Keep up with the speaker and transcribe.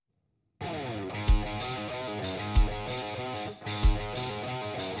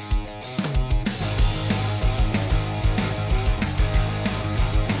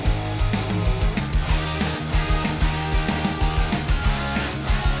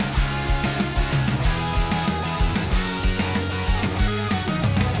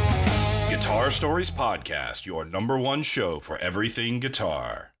Stories Podcast, your number one show for everything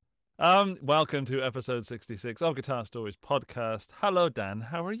guitar. Welcome to episode 66 of Guitar Stories Podcast. Hello, Dan.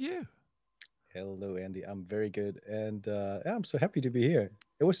 How are you? Hello, Andy. I'm very good, and I'm so happy to be here.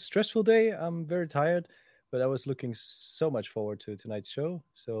 It was a stressful day. I'm very tired, but I was looking so much forward to tonight's show.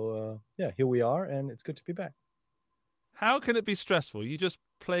 So, here we are, and it's good to be back. How can it be stressful? You just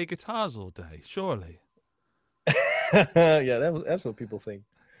play guitars all day, surely. Yeah, that's what people think.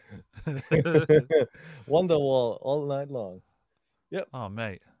 Wonderwall all night long. Yep. Oh,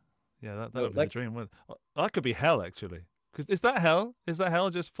 mate. Yeah, that would be the dream. That could be hell, actually. Because is that hell? Is that hell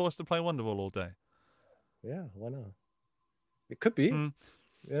just forced to play Wonderwall all day? Yeah, why not? It could be. You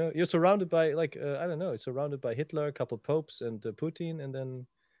know, you're surrounded by, surrounded by Hitler, a couple popes, and Putin, and then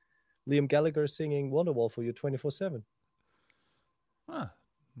Liam Gallagher singing Wonderwall for you 24/7.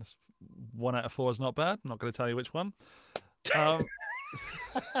 That's 1 out of 4 is not bad. I'm not going to tell you which one.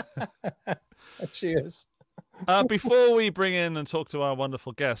 Cheers. Before we bring in and talk to our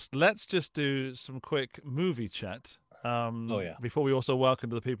wonderful guest, let's just do some quick movie chat. Before we also welcome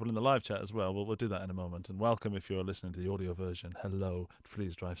to the people in the live chat as well. We'll do that in a moment. And welcome if you're listening to the audio version. Hello.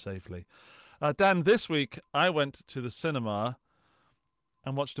 Please drive safely. Dan, this week I went to the cinema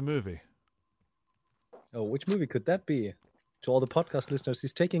and watched a movie. Oh, which movie could that be? To all the podcast listeners,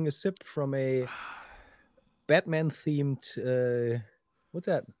 he's taking a sip from a Batman-themed... what's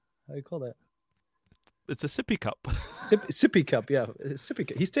that? How do you call that? It's a sippy cup. Sippy cup, yeah. Sippy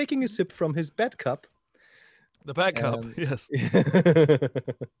cup. He's taking a sip from his Bat cup. The Bat cup, yes.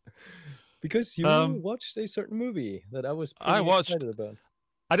 Because you watched a certain movie that I was excited about.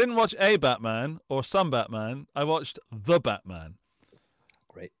 I didn't watch a Batman or some Batman. I watched The Batman.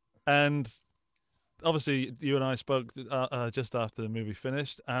 Great. And obviously, you and I spoke just after the movie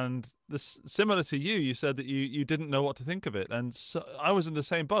finished, and similar to you, you said that you didn't know what to think of it, and so I was in the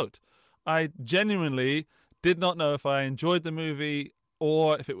same boat. I genuinely did not know if I enjoyed the movie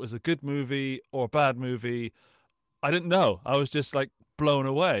or if it was a good movie or a bad movie. I didn't know. I was just like blown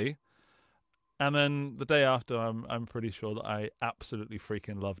away. And then the day after, I'm pretty sure that I absolutely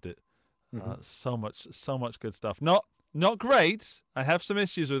freaking loved it. So much good stuff. Not great. I have some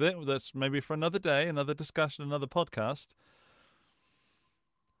issues with it. That's maybe for another day, another discussion, another podcast.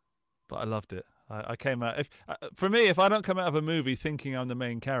 But I loved it. I came out. For me, if I don't come out of a movie thinking I'm the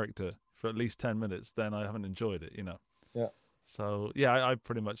main character for at least 10 minutes, then I haven't enjoyed it. You know. Yeah. So yeah, I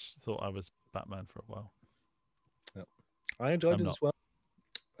pretty much thought I was Batman for a while. Yeah. I enjoyed it as well.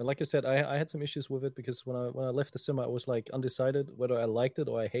 And like I said, I had some issues with it because when I left the cinema, I was like undecided whether I liked it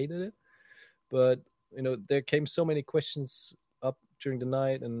or I hated it. But you know, there came so many questions up during the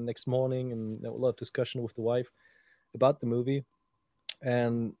night and next morning, and a lot of discussion with the wife about the movie,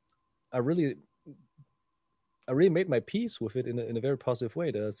 and I really made my peace with it in a very positive way.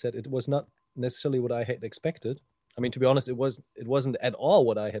 That I said it was not necessarily what I had expected. I mean, to be honest, it wasn't at all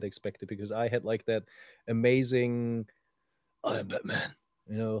what I had expected, because I had like that amazing I am Batman,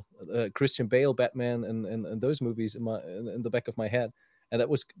 you know, Christian Bale Batman and those movies in the back of my head. And that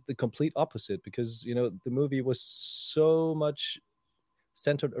was the complete opposite, because, you know, the movie was so much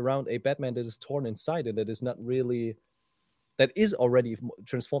centered around a Batman that is torn inside and that is already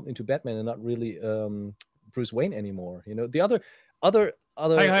transformed into Batman and not really Bruce Wayne anymore. You know, the other.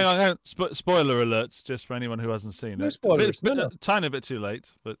 Hang on. Spoiler alerts, just for anyone who hasn't seen no it. Spoilers. Tiny bit too late,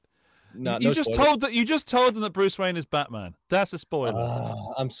 but you just told them that Bruce Wayne is Batman. That's a spoiler.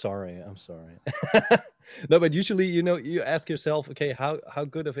 I'm sorry. No, but usually, you know, you ask yourself, okay, how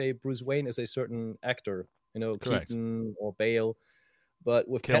good of a Bruce Wayne is a certain actor? You know, correct. Keaton or Bale. But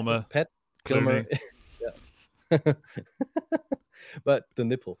with Kilmer, Kilmer, yeah. But the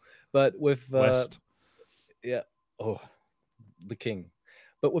nipple. But with West, the King.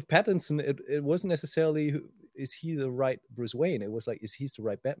 But with Pattinson, it wasn't necessarily is he the right Bruce Wayne? It was like, is he the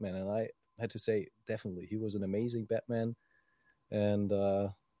right Batman? And I had to say, definitely, he was an amazing Batman. And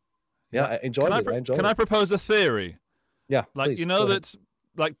I enjoyed it. Can I propose a theory? Yeah, like please, you know that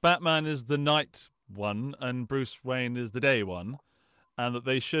like Batman is the night one and Bruce Wayne is the day one, and that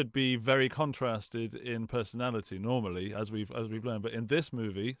they should be very contrasted in personality normally, as we've learned. But in this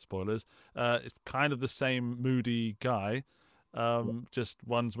movie, spoilers, it's kind of the same moody guy. Just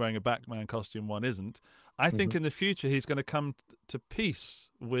one's wearing a Batman costume, one isn't. I think in the future he's going to come to peace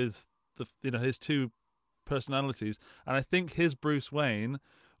with his two personalities, and I think his Bruce Wayne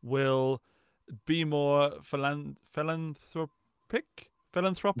will be more philanthropic.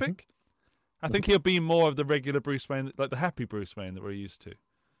 I think he'll be more of the regular Bruce Wayne, like the happy Bruce Wayne that we're used to.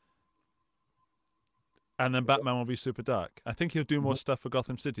 And then Batman will be super dark. I think he'll do more stuff for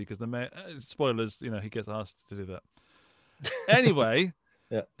Gotham City because spoilers, he gets asked to do that. Anyway,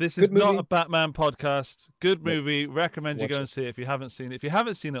 Yeah. This Good is not movie. a Batman podcast. Good No. movie. Recommend you Watch go it. and see it if you haven't seen it. If you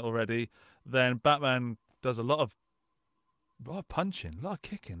haven't seen it already, then Batman does a lot of punching, a lot of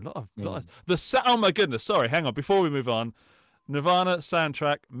kicking, lot of oh my goodness, sorry, hang on, before we move on, Nirvana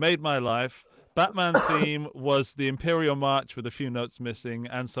soundtrack made my life. Batman theme was the Imperial March with a few notes missing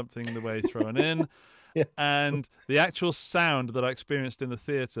and something the way thrown in. Yeah. And the actual sound that I experienced in the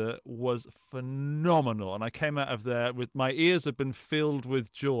theater was phenomenal, and I came out of there with my ears had been filled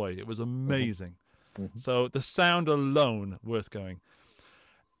with joy. It was amazing. So the sound alone worth going.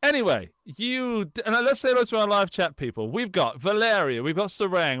 Anyway, and let's say hello to our live chat people. We've got Valeria, we've got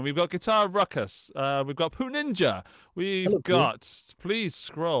Sarang, we've got Guitar Ruckus, we've got Poo Ninja, we've got please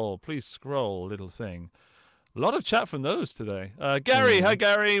scroll, little thing. A lot of chat from those today. Gary, hi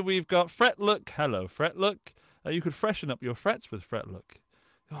Gary. We've got Fretlook. Hello, Fretlook. You could freshen up your frets with Fretlook.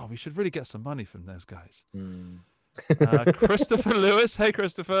 Oh, we should really get some money from those guys. Christopher Lewis. Hey,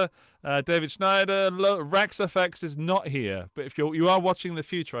 Christopher. David Schneider. RaxFX is not here, but if you are watching the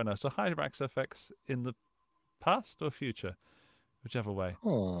future, I know. So hi, RaxFX, in the past or future, whichever way.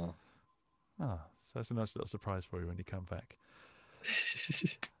 Oh, so that's a nice little surprise for you when you come back.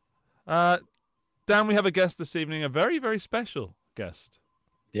 Dan, we have a guest this evening, a very, very special guest.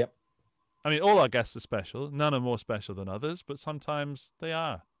 Yep. I mean, all our guests are special. None are more special than others, but sometimes they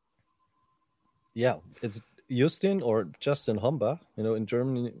are. Yeah, it's Justin or Justin Hombach. In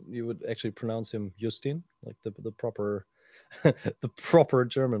German, you would actually pronounce him Justin, like the proper the proper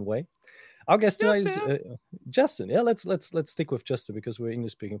German way. Our guest tonight is Justin. Yeah, let's stick with Justin because we're an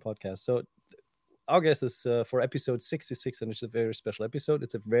English-speaking podcast. So our guest is for episode 66, and it's a very special episode.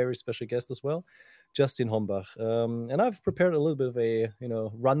 It's a very special guest as well, Justin Hombach. And I've prepared a little bit of a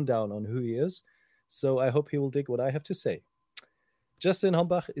rundown on who he is. So I hope he will dig what I have to say. Justin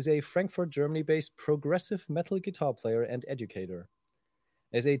Hombach is a Frankfurt, Germany-based progressive metal guitar player and educator.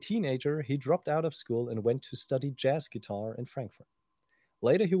 As a teenager, he dropped out of school and went to study jazz guitar in Frankfurt.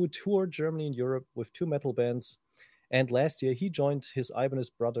 Later, he would tour Germany and Europe with 2 metal bands. And last year, he joined his Ibanez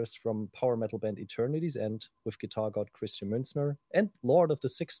brothers from power metal band Eternity's End with guitar god Christian Münzner and Lord of the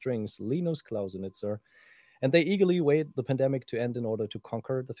Six Strings Linus Klausenitzer, and they eagerly wait the pandemic to end in order to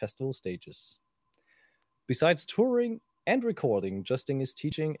conquer the festival stages. Besides touring and recording, Justin is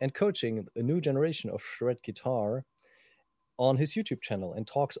teaching and coaching a new generation of shred guitar on his YouTube channel and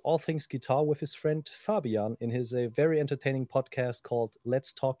talks all things guitar with his friend Fabian in his very entertaining podcast called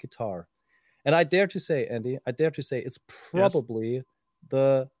Let's Talk Guitar. And I dare to say, Andy, it's probably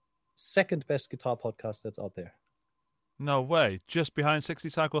the second best guitar podcast that's out there. No way. Just behind 60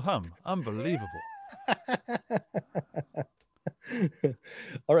 Cycle Hum. Unbelievable.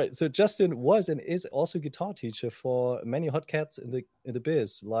 All right. So Justin was and is also guitar teacher for many hot cats in the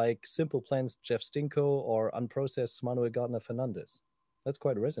biz, like Simple Plan's Jeff Stinko or Unprocessed Manuel Gardner Fernandez. That's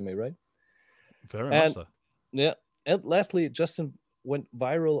quite a resume, right? Very much so. Yeah. And lastly, Justin went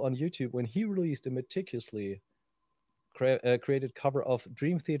viral on YouTube when he released a meticulously created cover of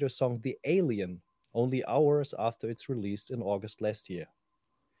Dream Theater song The Alien, only hours after it's released in August last year.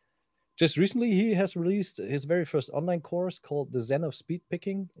 Just recently, he has released his very first online course called The Zen of Speed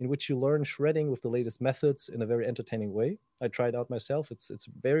Picking, in which you learn shredding with the latest methods in a very entertaining way. I tried out myself. It's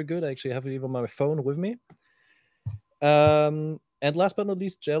very good. I actually have it even on my phone with me. And last but not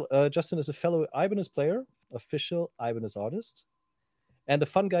least, Justin is a fellow Ibanez player, official Ibanez artist, and a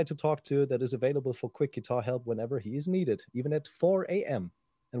fun guy to talk to that is available for quick guitar help whenever he is needed, even at 4 a.m.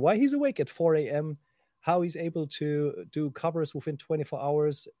 And why he's awake at 4 a.m., how he's able to do covers within 24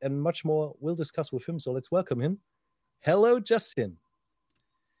 hours, and much more we'll discuss with him. So let's welcome him. Hello, Justin.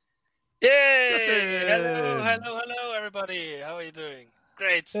 Yay! Hello, everybody. How are you doing?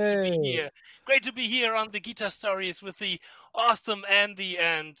 Great to be here. Great to be here on the Guitar Stories with the awesome Andy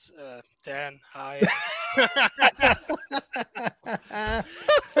and Dan. Hi.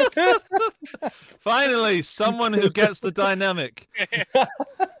 Finally, someone who gets the dynamic.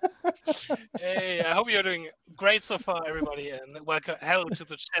 Hey, I hope you're doing great so far, everybody, and welcome. Hello to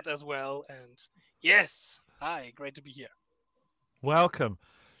the chat as well. And yes, hi, great to be here. Welcome.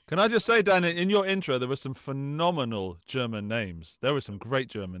 Can I just say, Dan, in your intro, there were some phenomenal German names. There were some great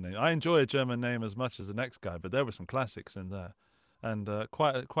German names. I enjoy a German name as much as the next guy, but there were some classics in there. And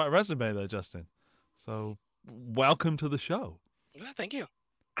quite a resume there, Justin. So welcome to the show. Well, thank you.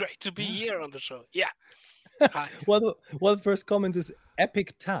 Great to be here on the show. Yeah. Hi. Well, the first comment is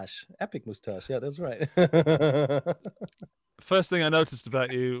epic tash. Epic mustache. Yeah, that's right. first thing I noticed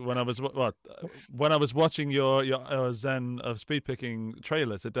about you when I was watching your Zen of speed picking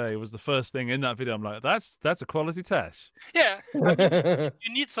trailer today was the first thing in that video. I'm like, that's a quality Tash. Yeah, I mean,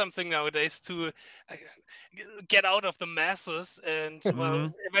 you need something nowadays to get out of the masses, and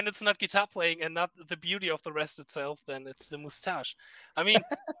well, when it's not guitar playing and not the beauty of the rest itself, then it's the mustache. I mean,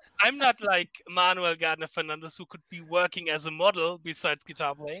 I'm not like Manuel Gardner Fernandez, who could be working as a model besides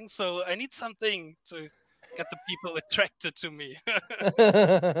guitar playing, so I need something to get the people attracted to me.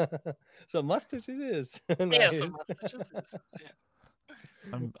 So mustache it is. Yeah, Nice. so mustaches. Yeah.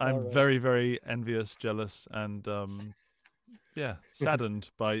 I'm very, very envious, jealous, and saddened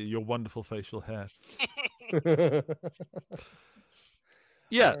by your wonderful facial hair.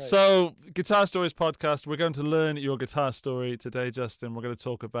 Yeah, right. So Guitar Stories podcast, we're going to learn your guitar story today, Justin. We're going to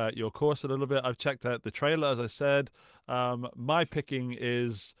talk about your course a little bit. I've checked out the trailer, as I said. My picking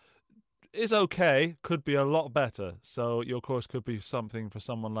is okay, could be a lot better. So your course could be something for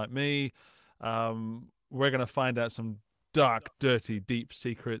someone like me. We're going to find out some dark, dirty, deep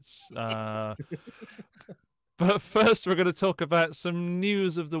secrets. But first, we're going to talk about some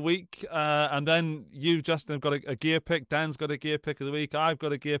news of the week. And then you, Justin, have got a gear pick. Dan's got a gear pick of the week. I've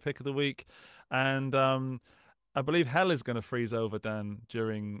got a gear pick of the week. And I believe hell is going to freeze over, Dan,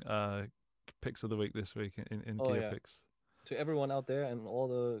 during picks of the week this week in gear picks. To everyone out there and all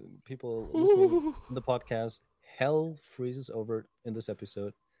the people listening to the podcast, hell freezes over in this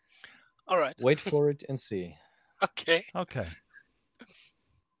episode. All right. Wait for it and see. Okay. Okay.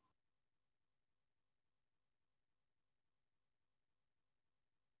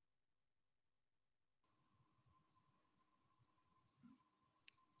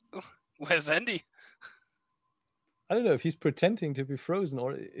 Where's Andy? I don't know if he's pretending to be frozen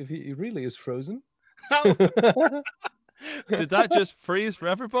or if he really is frozen. Did that just freeze for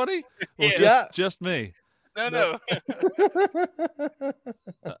everybody? Or just me? No.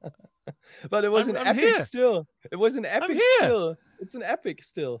 But it was an epic here. still. It was an epic still. It's an epic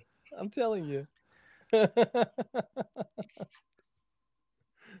still. I'm telling you. All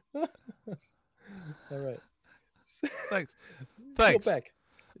right. Thanks. Go back.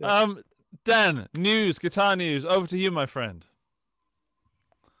 Yeah. Dan, guitar news. Over to you, my friend.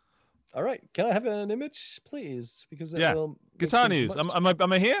 All right. Can I have an image, please? Because guitar news. Am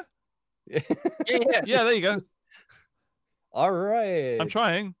I here? Yeah. There you go. All right. I'm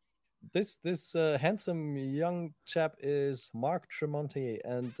trying. This handsome young chap is Mark Tremonti,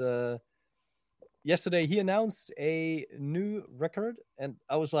 and yesterday he announced a new record, and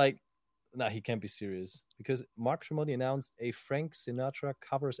I was like, nah, he can't be serious, because Mark Tremonti announced a Frank Sinatra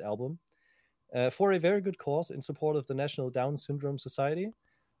covers album for a very good cause in support of the National Down Syndrome Society. A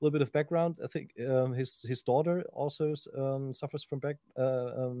little bit of background: I think his daughter also suffers from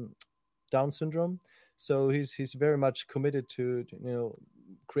Down syndrome, so he's very much committed to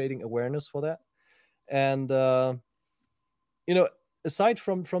creating awareness for that. And aside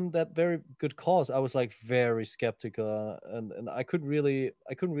from that very good cause, I was like very skeptical, and I couldn't really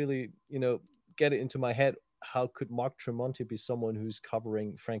get it into my head, how could Mark Tremonti be someone who's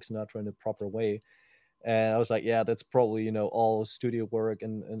covering Frank Sinatra in a proper way. And I was like, yeah, that's probably all studio work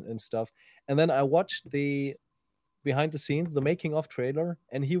and stuff. And then I watched the behind the scenes, the making of trailer,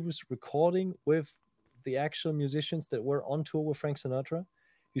 and he was recording with the actual musicians that were on tour with Frank Sinatra.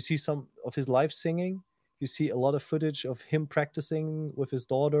 You see some of his live singing. You see a lot of footage of him practicing with his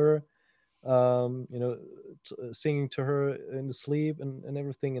daughter, singing to her in the sleep and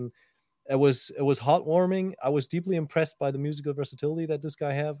everything. And it was heartwarming. I was deeply impressed by the musical versatility that this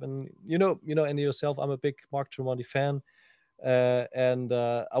guy have. And and yourself, I'm a big Mark Tremonti fan, and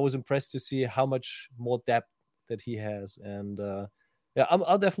I was impressed to see how much more depth that he has. And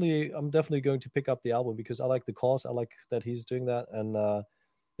I'm definitely going to pick up the album because I like the cause. I like that he's doing that, and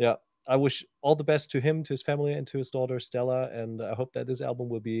I wish all the best to him, to his family, and to his daughter Stella. And I hope that this album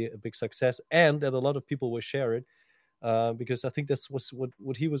will be a big success and that a lot of people will share it, because I think this was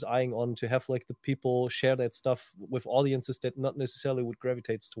what he was eyeing on, to have like the people share that stuff with audiences that not necessarily would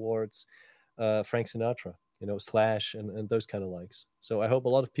gravitate towards Frank Sinatra, Slash and those kind of likes. So I hope a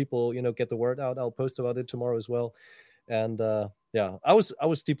lot of people get the word out. I'll post about it tomorrow as well. And I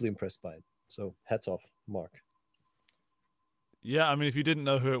was deeply impressed by it. So hats off, Mark. Yeah, I mean, if you didn't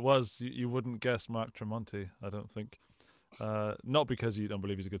know who it was, you wouldn't guess Mark Tremonti, I don't think. Not because you don't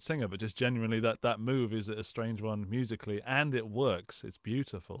believe he's a good singer, but just genuinely that move is a strange one musically, and it works. It's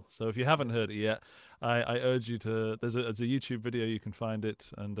beautiful. So if you haven't heard it yet, I urge you to. There's a YouTube video, you can find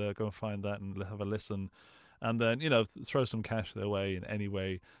it, and go and find that and have a listen. And then, throw some cash their way in any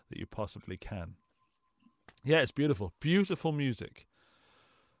way that you possibly can. Yeah, it's beautiful. Beautiful music.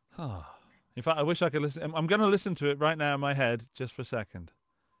 In fact, I wish I could listen. I'm going to listen to it right now in my head, just for a second.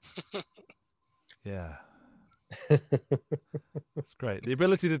 Yeah. It's great. The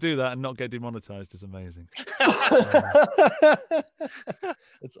ability to do that and not get demonetized is amazing.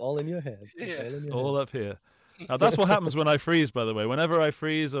 It's all in your head. It's all up here. Now, that's what happens when I freeze, by the way. Whenever I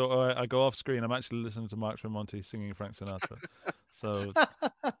freeze or I go off screen, I'm actually listening to Mark Tremonti singing Frank Sinatra. So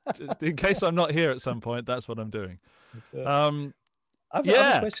in case I'm not here at some point, that's what I'm doing. I have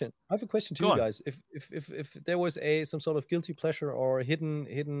a question. I have a question to you guys. If there was some sort of guilty pleasure or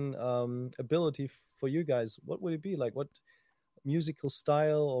hidden ability for you guys, what would it be? Like, what musical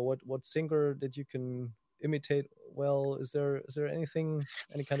style or what singer that you can imitate well? Is there anything,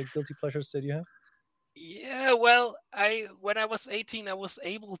 any kind of guilty pleasures that you have? Yeah, well, when I was 18, I was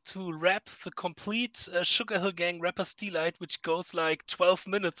able to rap the complete Sugar Hill Gang Rapper's Delight, which goes like 12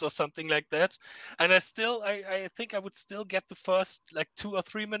 minutes or something like that. And I think I would still get the first like 2 or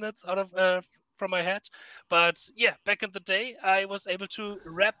 3 minutes out of from my head. But yeah, back in the day, I was able to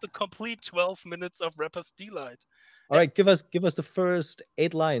rap the complete 12 minutes of Rapper's Delight. All right, give us the first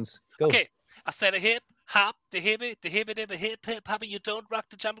 8 lines. Go. Okay, I said a hip. Hop, the hip, hip, hoppy. You don't rock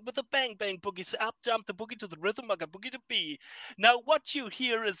the jump with a bang, bang boogie. So up, jump the boogie to the rhythm, I got boogie to be. Now what you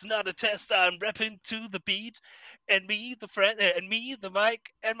hear is not a test. I'm rapping to the beat, and me, the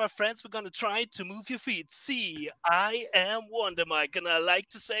mic, and my friends, we're gonna try to move your feet. See, I am Wonder Mike, and I like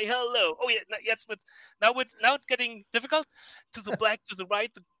to say hello. Oh yeah, yes, but now it's getting difficult. To the black, to the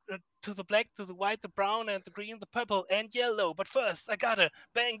right, to the black, to the white, the brown, and the green, the purple, and yellow. But first, I gotta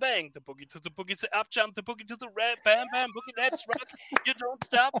bang, bang, the boogie to the boogie, say up, jump, the boogie to the red, bam, bam, boogie, let's rock. You don't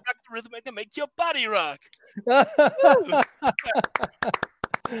stop, rock the rhythm, and make your body rock.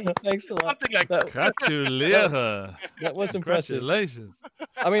 Thanks a lot. Something like that. Gratulerer. That was impressive. Congratulations.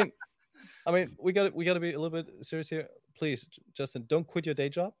 I mean, we got to be a little bit serious here. Please, Justin, don't quit your day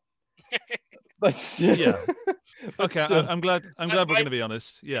job. But still, yeah. Okay, I'm glad we're going to be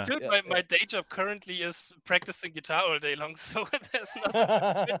honest. Yeah. Dude, my day job currently is practicing guitar all day long, so there's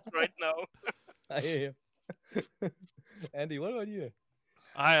nothing right now. I hear you. Andy, what about you?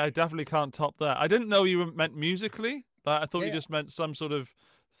 I definitely can't top that. I didn't know you meant musically. I thought you just meant some sort of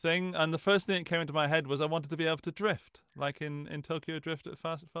thing. And the first thing that came into my head was I wanted to be able to drift, like in Tokyo Drift at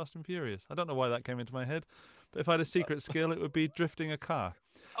Fast and Furious. I don't know why that came into my head, but if I had a secret skill, it would be drifting a car.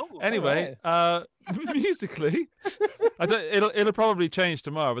 Oh, anyway, musically, it'll probably change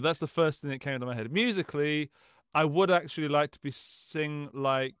tomorrow, but that's the first thing that came into my head. Musically, I would actually like to sing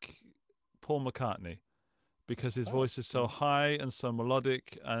like Paul McCartney, because his voice is so high and so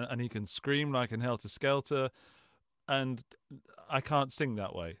melodic, and he can scream like in Helter Skelter, and I can't sing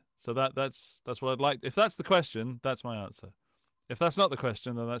that way. So that's what I'd like. If that's the question, that's my answer. If that's not the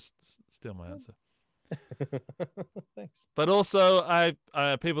question, then that's still my answer. Thanks. But also, I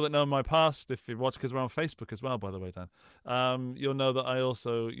people that know my past, if you watch, because we're on Facebook as well, by the way, Dan, you'll know that I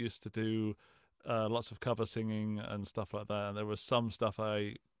also used to do lots of cover singing and stuff like that. And there was some stuff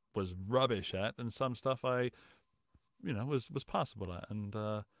I was rubbish at, and some stuff I, was passable at. And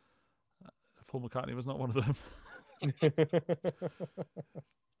Paul McCartney was not one of them.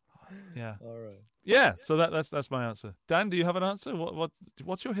 Yeah. All right. Yeah. So that's my answer. Dan, do you have an answer?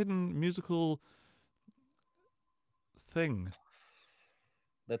 What's your hidden musical thing?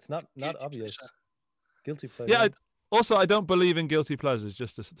 That's not obvious. Pleasure. Guilty pleasure. Yeah. Also, I don't believe in guilty pleasures.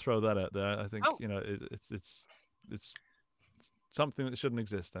 Just to throw that out there, I think it's something that shouldn't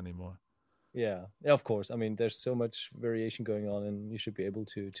exist anymore. Yeah, of course. I mean, there's so much variation going on, and you should be able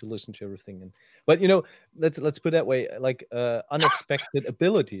to listen to everything. But let's put it that way, like unexpected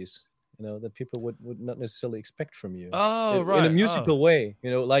abilities, that people would not necessarily expect from you. Oh, right. In a musical way,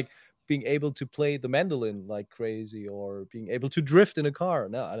 like being able to play the mandolin like crazy, or being able to drift in a car.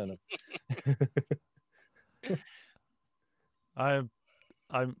 No, I don't know.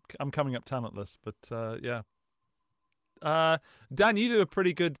 I'm coming up talentless, but yeah. Dan, you do a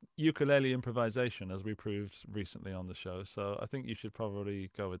pretty good ukulele improvisation, as we proved recently on the show. So I think you should probably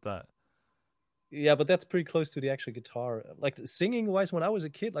go with that. Yeah, but that's pretty close to the actual guitar. Like singing wise, when I was a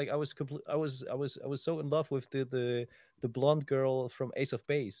kid, like I was so in love with the blonde girl from Ace of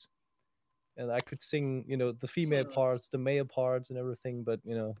Base, and I could sing, the female parts, the male parts, and everything. But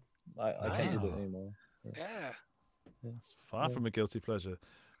I can't do that anymore. Yeah. It's far from a guilty pleasure.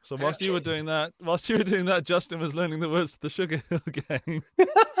 So whilst you were doing that, Justin was learning the words to the Sugar Hill Gang.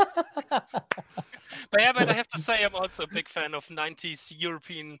 But I have to say, I'm also a big fan of 90s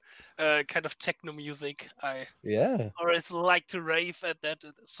European kind of techno music. I always like to rave at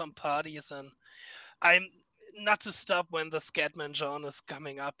some parties, and I'm not to stop when the Scatman genre is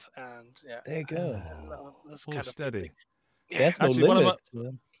coming up. And there you go. This kind of steady. music. There's no limits.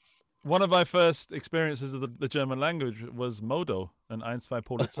 one of my first experiences of the German language was Modo and Ein, zwei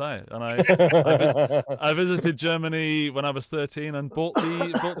Polizei, and I visited Germany when I was 13 and bought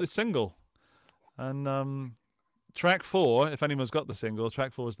the single. And track 4, if anyone's got the single,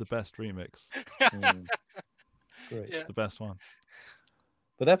 track 4 is the best remix. Great, it's the best one.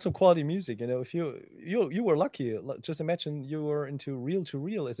 But that's some quality music, you know. If you were lucky, just imagine you were into reel to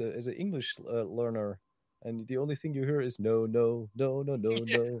reel as an English learner. And the only thing you hear is no, no, no, no, no,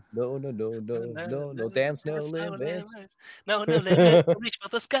 no, no, no, no, no, no dance, no limits. No limits, reach for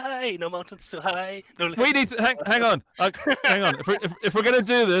the sky, no mountains too high. No we need to hang on. Hang on. If we're going to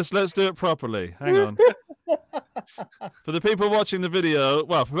do this, let's do it properly. Hang on. For the people watching the video,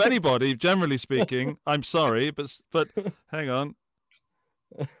 well, for anybody, generally speaking, I'm sorry, but hang on.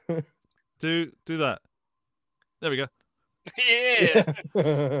 Do that. There we go. Yeah.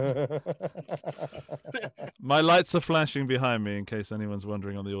 My lights are flashing behind me in case anyone's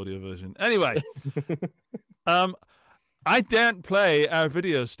wondering on the audio version. Anyway, I daren't play our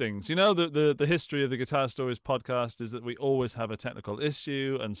video stings. You know, the history of the Guitar Stories podcast is that we always have a technical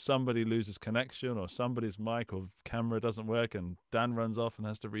issue and somebody loses connection or somebody's mic or camera doesn't work and Dan runs off and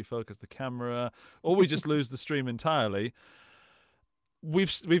has to refocus the camera, or we just lose the stream entirely.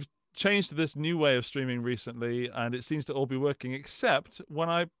 We've changed to this new way of streaming recently, and it seems to all be working except when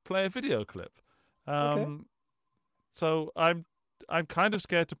I play a video clip. Okay. So I'm kind of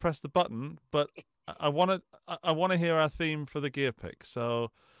scared to press the button, but I want to hear our theme for the gear pick. So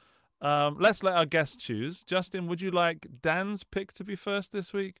let's let our guests choose. Justin, would you like Dan's pick to be first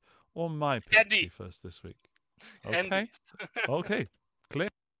this week or my pick to be first this week? Okay. Okay. Clear.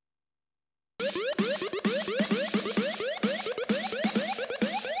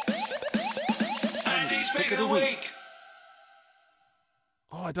 Pick of the week.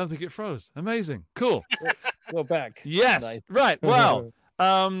 Oh, I don't think it froze. Amazing. Cool. Go back. Yes. Nice. Right. Well,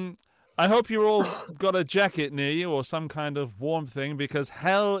 I hope you all got a jacket near you or some kind of warm thing because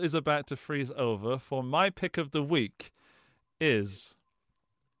hell is about to freeze over. For my pick of the week is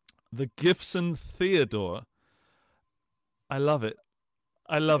the Gibson Theodore. I love it.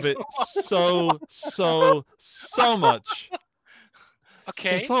 I love it so much.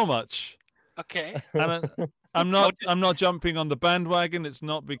 Okay. So much. Okay. And I'm not jumping on the bandwagon. It's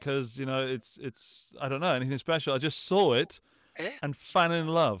not because, you know, it's I don't know, anything special. I just saw it and fell in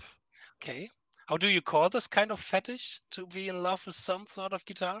love. Okay. How do you call this kind of fetish, to be in love with some sort of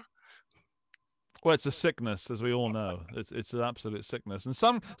guitar? Well, it's a sickness, as we all know. It's an absolute sickness. And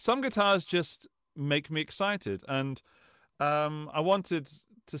some guitars just make me excited. And I wanted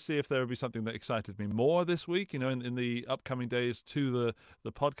to see if there would be something that excited me more this week, you know, in the upcoming days to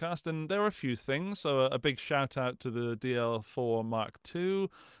the podcast. And there are a few things. So a big shout out to the DL4 Mark II.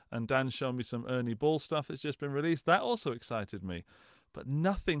 And Dan showed me some Ernie Ball stuff that's just been released. That also excited me. But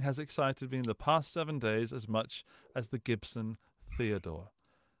nothing has excited me in the past 7 days as much as the Gibson Theodore.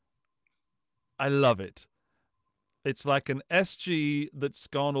 I love it. It's like an SG that's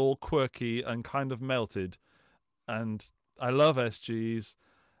gone all quirky and kind of melted. And I love SGs.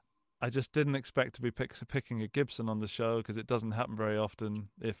 I just didn't expect to be picking a Gibson on the show because it doesn't happen very often,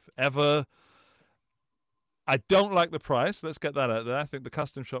 if ever. I don't like the price. Let's get that out there. I think the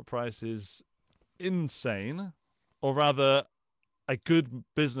custom shop price is insane, or rather a good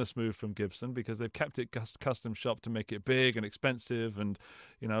business move from Gibson because they've kept it custom shop to make it big and expensive and,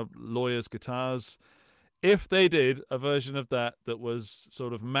 you know, lawyers' guitars. If they did a version of that was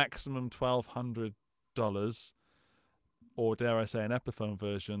sort of maximum $1,200, or dare I say an Epiphone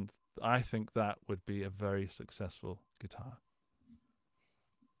version, I think that would be a very successful guitar.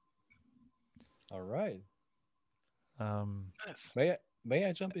 All right. Nice. May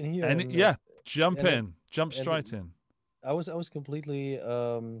I jump in here? Jump straight in. I was completely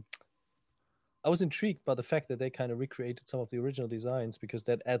I was intrigued by the fact that they kind of recreated some of the original designs because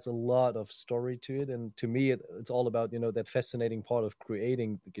that adds a lot of story to it. And to me, it's all about, you know, that fascinating part of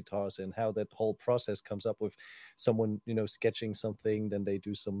creating the guitars and how that whole process comes up with someone, you know, sketching something, then they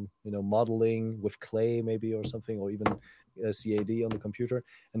do some, you know, modeling with clay maybe or something, or even CAD on the computer,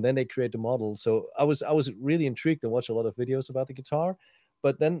 and then they create the model. So I was really intrigued and watched a lot of videos about the guitar,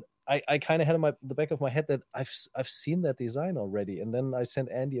 but then I kind of had in the back of my head that I've seen that design already. And then I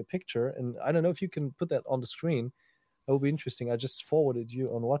sent Andy a picture, and I don't know if you can put that on the screen. That would be interesting. I just forwarded you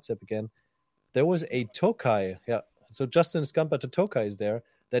on WhatsApp again. There was a Tokai. Yeah. So Justin Scamper to Tokai is there.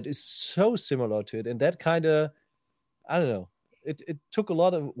 That is so similar to it. And that kind of, I don't know, it took a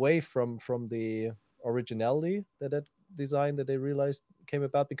lot away from the originality that design that they realized came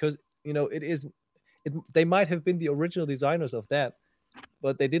about, because, you know, they might have been the original designers of that,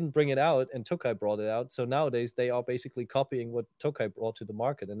 but they didn't bring it out, and Tokai brought it out. So nowadays they are basically copying what Tokai brought to the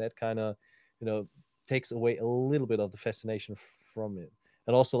market, and that kind of, takes away a little bit of the fascination from it.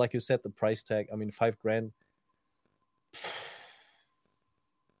 And also, like you said, the price tag. I mean, $5,000.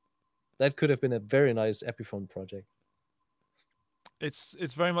 That could have been a very nice Epiphone project. It's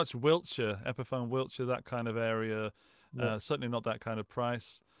very much Wiltshire, Epiphone Wiltshire, that kind of area. Yeah. Certainly not that kind of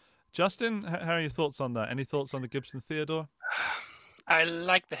price. Justin, how are your thoughts on that? Any thoughts on the Gibson Theodore? I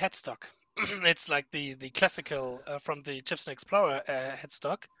like the headstock. It's like the classical from the Gibson Explorer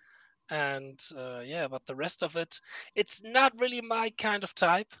headstock. And but the rest of it, it's not really my kind of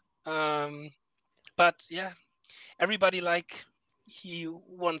type. But yeah, everybody he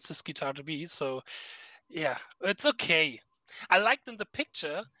wants this guitar to be. So yeah, it's okay. I liked in the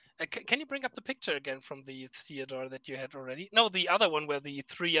picture. Can you bring up the picture again from the Theodore that you had already? No, the other one where the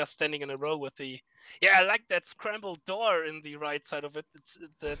three are standing in a row with the... Yeah, I like that scrambled door in the right side of it.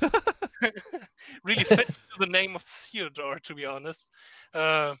 That really fits to the name of Theodore, to be honest.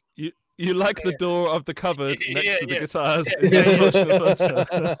 You like the door of the cupboard next to the guitars.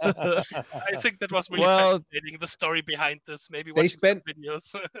 I think that was really fascinating, the story behind this. Maybe watching some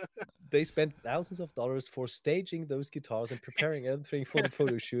videos. They spent thousands of dollars for staging those guitars and preparing everything for the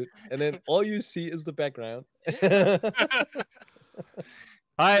photo shoot. And then all you see is the background.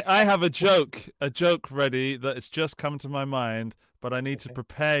 I have a joke ready that it's just come to my mind, but I need to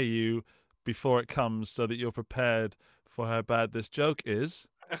prepare you before it comes so that you're prepared for how bad this joke is.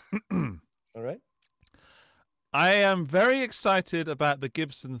 All right. I am very excited about the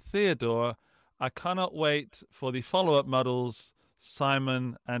Gibson Theodore. I cannot wait for the follow-up models,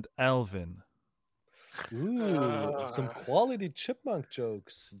 Simon and Elvin. Ooh, some quality chipmunk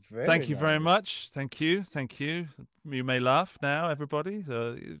jokes. Thank you very much. Thank you. You may laugh now, everybody.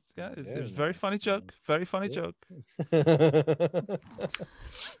 It's a very funny joke. Very funny joke.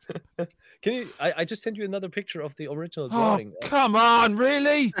 Can you? I just sent you another picture of the original drawing. Oh, come on,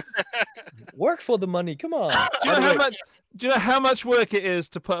 really? Work for the money. Come on. Do you know how much work it is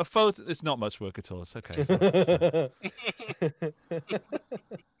to put a photo? It's not much work at all. It's okay.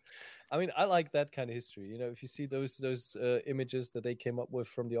 I mean, I like that kind of history. If you see those images that they came up with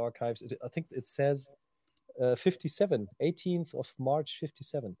from the archives, I think it says 57, 18th of March,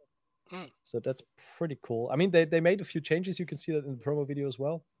 57. So that's pretty cool. I mean, they made a few changes. You can see that in the promo video as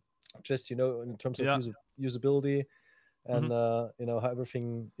well. Just, in terms of usability and, how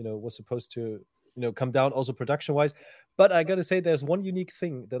everything, was supposed to, come down also production-wise. But I got to say, there's one unique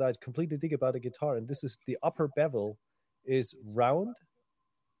thing that I completely dig about a guitar, and this is the upper bevel is round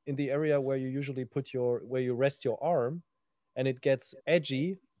in the area where you usually where you rest your arm, and it gets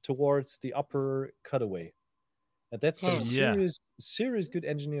edgy towards the upper cutaway. And that's some serious good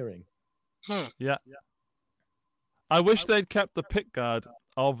engineering. Yeah. I wish they'd kept the pick guard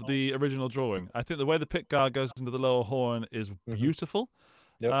of the original drawing. I think the way the pick guard goes into the lower horn is beautiful.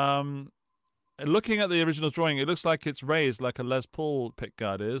 Yep. Looking at the original drawing, it looks like it's raised like a Les Paul pick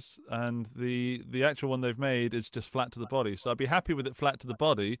guard is, and the actual one they've made is just flat to the body. So I'd be happy with it flat to the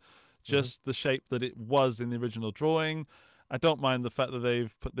body, just the shape that it was in the original drawing. I don't mind the fact that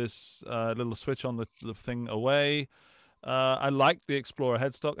they've put this little switch on the thing away. I like the Explorer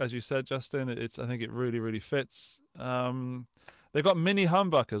headstock, as you said, Justin. I think it really, really fits. They've got mini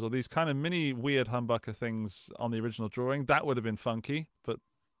humbuckers, or these kind of mini weird humbucker things on the original drawing. That would have been funky, but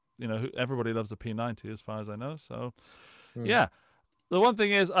everybody loves the P90 as far as I know. So, yeah. The one thing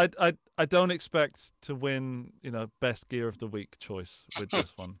is, I don't expect to win, best gear of the week choice with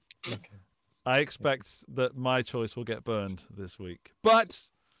this one. Okay. I expect that my choice will get burned this week, but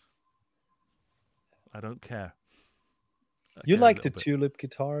I don't care. You like the tulip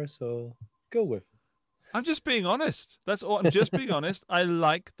guitar, so go with it. I'm just being honest. That's all. I'm just being honest. I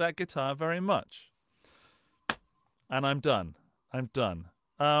like that guitar very much. And I'm done.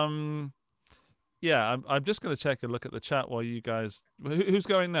 Yeah, I'm just going to take a look at the chat while you guys... Who's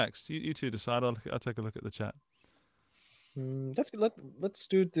going next? You two decide. I'll take a look at the chat. Let's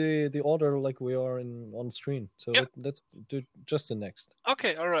do the order like we are on screen. So let's do Justin next.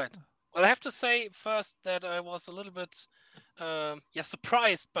 Okay, all right. Well, I have to say first that I was a little bit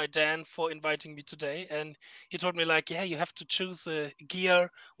surprised by Dan for inviting me today. And he told me you have to choose a gear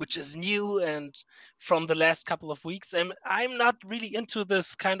which is new and from the last couple of weeks. And I'm not really into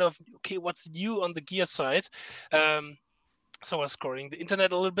this kind of, what's new on the gear side. So I was scouring the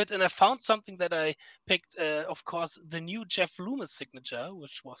internet a little bit, and I found something that I picked, of course, the new Jeff Loomis signature,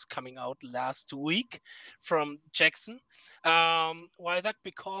 which was coming out last week from Jackson. Why that?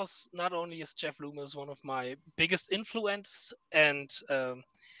 Because not only is Jeff Loomis one of my biggest influences, and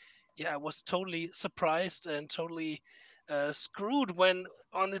I was totally surprised and totally screwed when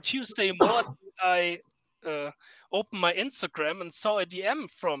on a Tuesday morning I opened my Instagram and saw a DM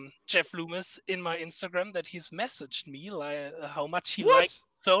from Jeff Loomis in my Instagram that he's messaged me like how much he liked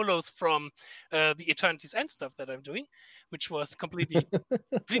solos from the Eternity's End stuff that I'm doing, which was completely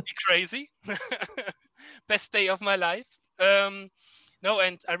crazy. Best day of my life. No,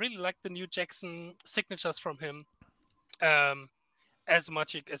 and I really like the new Jackson signatures from him. As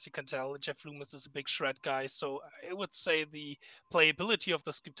much as you can tell, Jeff Loomis is a big shred guy, so I would say the playability of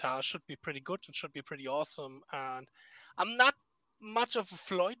this guitar should be pretty good and should be pretty awesome. And I'm not much of a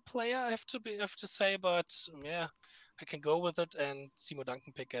Floyd player, I have to say, but yeah, I can go with it. And Seymour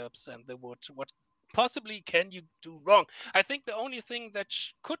Duncan pickups and the wood. What possibly can you do wrong? I think the only thing that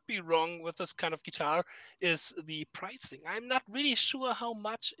could be wrong with this kind of guitar is the pricing. I'm not really sure how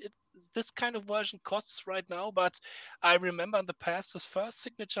much this kind of version costs right now, but I remember in the past his first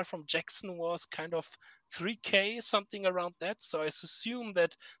signature from Jackson was kind of $3,000, something around that. So I assume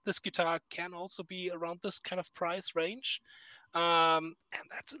that this guitar can also be around this kind of price range. And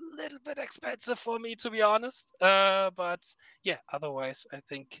that's a little bit expensive for me, to be honest. But yeah, otherwise, I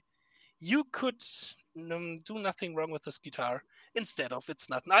think you could do nothing wrong with this guitar. Instead of it's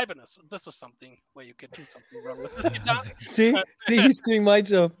not an Ibanez. This is something where you can do something wrong with this guitar. See, he's doing my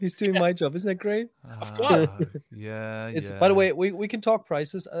job. He's doing my job. Isn't that great? Of course. Yeah. By the way, we can talk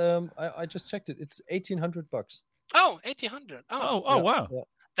prices. I just checked it. It's $1,800. Oh, $1,800. Oh, wow. Yeah.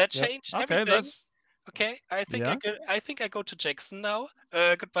 That changed everything. That's... Okay, I think I go to Jackson now.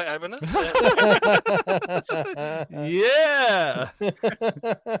 Goodbye, Ibanez. Yeah.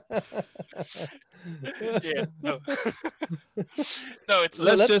 Yeah. No. No, it's.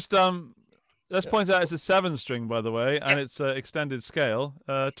 Let's just let's point out it's a 7-string, by the way, and it's extended scale,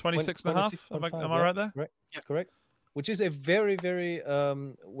 26 and a half. Am I right there? Right. Yeah. Correct. Which is a very, very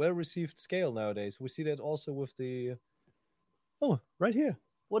well-received scale nowadays. We see that also with the. Oh, right here!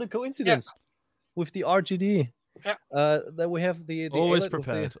 What a coincidence! Yeah. With the RGD, that we have the always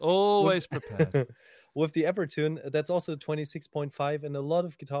prepared, always prepared. With the Evertune, that's also 26.5, and a lot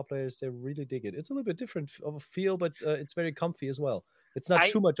of guitar players, they really dig it. It's a little bit different of a feel, but it's very comfy as well. It's not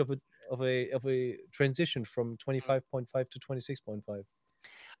too much of a transition from 25.5 to 26.5.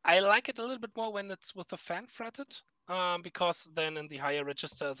 I like it a little bit more when it's with the fan fretted, because then in the higher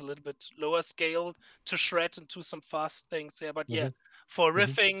register is a little bit lower scaled to shred and do some fast things. Yeah, but yeah, for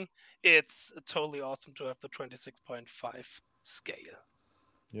riffing, it's totally awesome to have the 26.5 scale.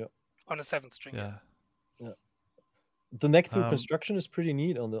 Yeah. On a 7-string. Yeah. The neck through construction is pretty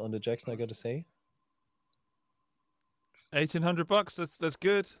neat on the Jackson, I got to say. $1,800. That's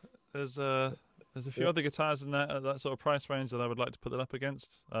good. There's a few other guitars in that sort of price range that I would like to put that up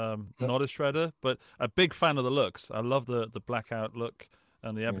against. Not a shredder, but a big fan of the looks. I love the blackout look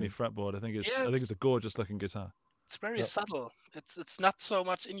and the ebony fretboard. I think it's a gorgeous looking guitar. It's very subtle. It's not so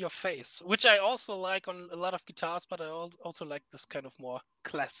much in your face, which I also like on a lot of guitars, but I also like this kind of more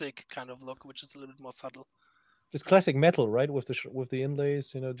classic kind of look, which is a little bit more subtle. It's classic metal, right? With the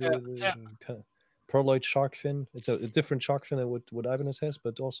inlays, the kind of pearloid shark fin. It's a different shark fin than what Ibanez has,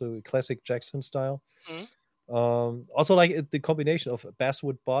 but also a classic Jackson style. Also like the combination of a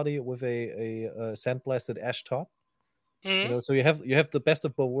basswood body with a sandblasted ash top. So you have the best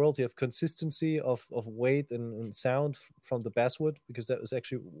of both worlds. You have consistency of weight and sound from the basswood, because that was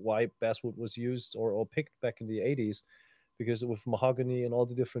actually why basswood was used or picked back in the 80s, because with mahogany and all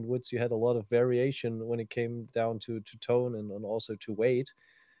the different woods, you had a lot of variation when it came down to tone and also to weight.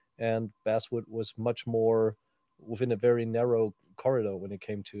 And basswood was much more within a very narrow corridor when it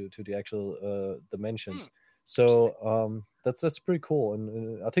came to the actual dimensions. So that's pretty cool.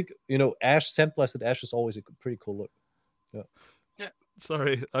 And I think sandblasted ash is always a pretty cool look. Yeah.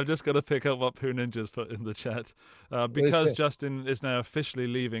 Sorry, I've just got to pick up what Pooh Ninja's put in the chat, because Justin is now officially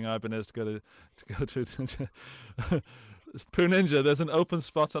leaving Ibanez to go to Pooh Ninja. There's an open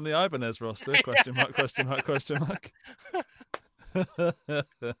spot on the Ibanez roster? Question mark? Question mark? Question mark?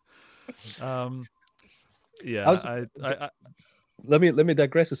 Let me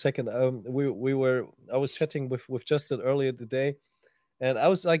digress a second. I was chatting with Justin earlier today. And I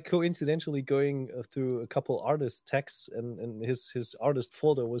was like coincidentally going through a couple artist texts, and his artist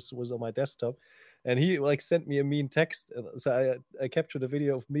folder was on my desktop, and he like sent me a mean text. And so I captured a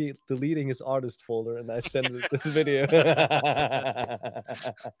video of me deleting his artist folder, and I sent this video.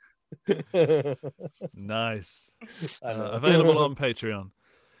 Nice. Available on Patreon.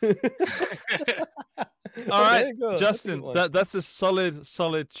 All right, Justin, that's a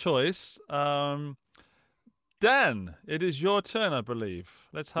solid choice. Dan, it is your turn, I believe.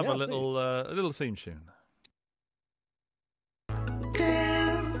 Let's have a little theme tune.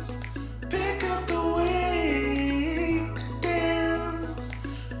 Dance, pick up the weight.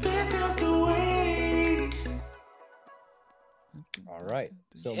 All right.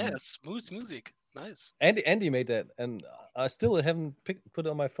 So yeah, smooth music. Nice. Andy made that, and I still haven't put it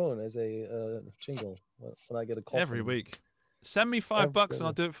on my phone as a jingle when I get a call every from week. Send me $5 and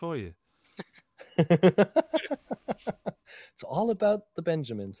I'll do it for you. It's all about the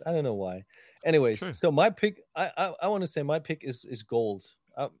Benjamins. I don't know why. Anyways, True. so my pick, I want to say my pick is gold.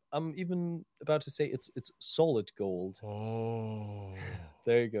 I'm even about to say it's solid gold. Oh,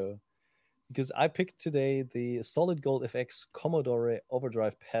 there you go. Because I picked today the Solid Gold FX Commodore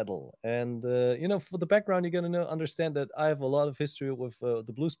Overdrive pedal, and for the background, you're gonna understand that I have a lot of history with the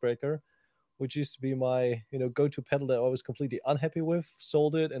Bluesbreaker, which used to be my go-to pedal that I was completely unhappy with,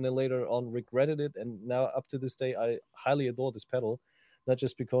 sold it, and then later on regretted it, and now up to this day I highly adore this pedal, not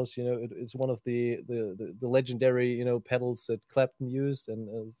just because it's one of the legendary pedals that Clapton used, and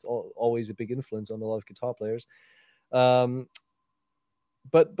it's always a big influence on a lot of guitar players.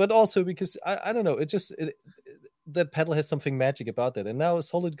 But also because I don't know, that pedal has something magic about that. And now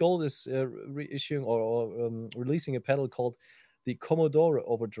Solid Gold is reissuing or releasing a pedal called the Commodore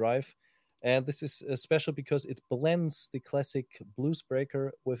Overdrive, and this is special because it blends the classic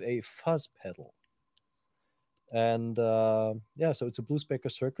Bluesbreaker with a fuzz pedal. And so it's a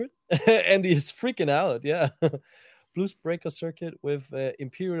Bluesbreaker circuit, and he's freaking out. Yeah, Bluesbreaker circuit with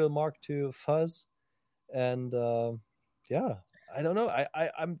Imperial Mark II fuzz, and I don't know.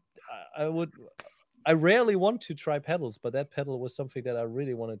 I rarely want to try pedals, but that pedal was something that I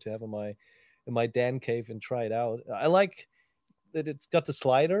really wanted to have in my Dan cave and try it out. I like that it's got the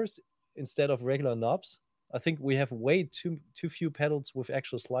sliders instead of regular knobs. I think we have way too few pedals with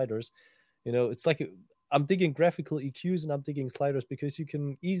actual sliders. It's like I'm digging graphical EQs and I'm digging sliders because you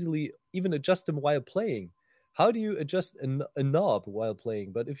can easily even adjust them while playing. How do you adjust a knob while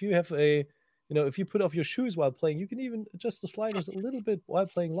playing? But if you have if you put off your shoes while playing, you can even adjust the sliders a little bit while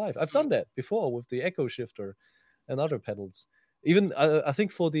playing live. I've done that before with the Echo Shifter and other pedals. Even I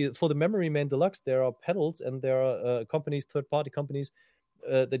think for the Memory Man Deluxe, there are pedals and there are third-party companies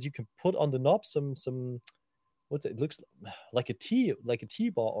that you can put on the knob some what's it? It looks like a T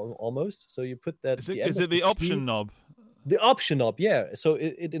bar almost. So you put that. Is it the option knob? The option knob, yeah. So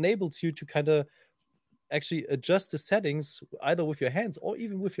it enables you to kind of actually adjust the settings either with your hands or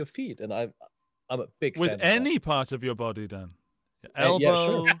even with your feet. And I'm a big fan with of any that. part of your body, Dan. Your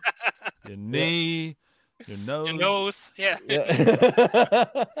elbow, sure. your knee, your nose. Your nose, yeah.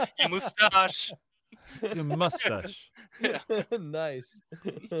 Your mustache. Your mustache. Yeah. Nice.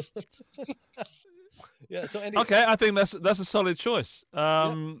 Yeah. So okay, I think that's a solid choice.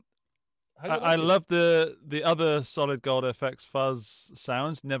 I love the other Solid Gold FX fuzz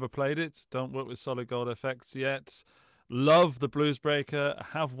sounds. Never played it. Don't work with Solid Gold FX yet. Love the Bluesbreaker.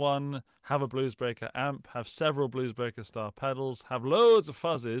 Have one. Have a Bluesbreaker amp. Have several Bluesbreaker style pedals. Have loads of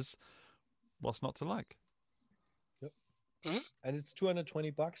fuzzes. What's not to like? Yep. Mm-hmm. And it's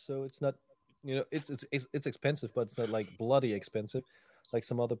 $220, so it's not. It's expensive, but it's not like bloody expensive, like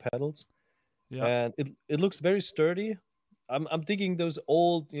some other pedals. Yeah. And it looks very sturdy. I'm digging those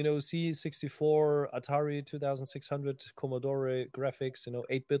old, C64, Atari 2600, Commodore graphics,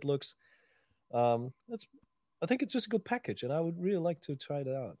 8-bit looks. I think it's just a good package, and I would really like to try it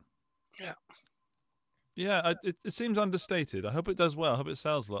out. Yeah. Yeah, it seems understated. I hope it does well. I hope it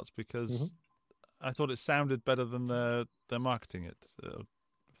sells lots because I thought it sounded better than they're marketing it. If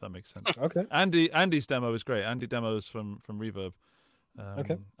that makes sense. Okay. Andy's demo is great. Andy demos from Reverb.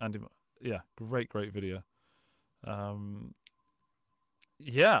 Okay. Andy, yeah, great video. I'm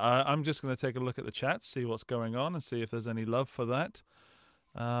just going to take a look at the chat, see what's going on, and see if there's any love for that.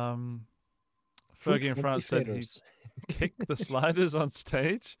 Fergie in France said he kicked the sliders on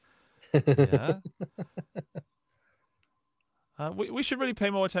stage. Yeah. We should really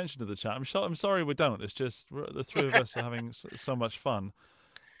pay more attention to the chat. I'm sorry we don't. It's just the three of us are having so much fun.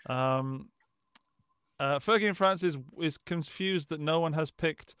 Fergie in France is confused that no one has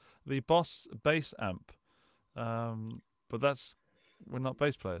picked the Boss bass amp. But we're not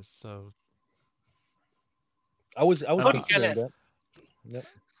bass players, so I was considering that. Yep.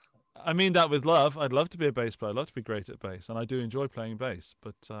 I mean that with love. I'd love to be a bass player. I'd love to be great at bass, and I do enjoy playing bass.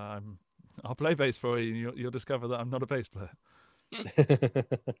 But I'll play bass for you, and you'll discover that I'm not a bass player.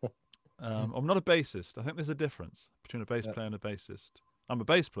 I'm not a bassist. I think there's a difference between a bass player and a bassist. I'm a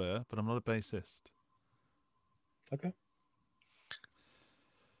bass player, but I'm not a bassist. Okay.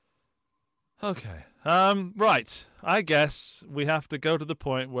 Okay. Right. I guess we have to go to the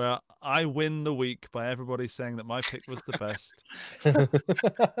point where I win the week by everybody saying that my pick was the best.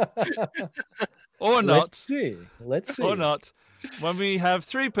 Or not. Let's see. Or not. When we have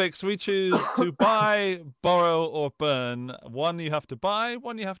 3 picks, we choose to buy, borrow, or burn. One you have to buy,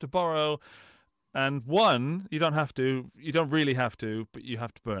 one you have to borrow. And one, you don't have to. You don't really have to, but you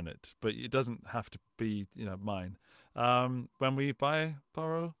have to burn it. But it doesn't have to be, mine. When we buy,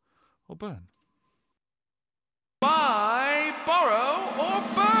 borrow, or burn. Buy, borrow, or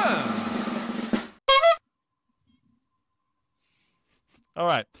burn. All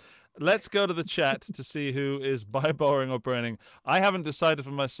right. Let's go to the chat to see who is buy, borrowing, or burning. I haven't decided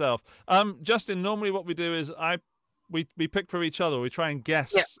for myself. Justin, normally what we do is we pick for each other. We try and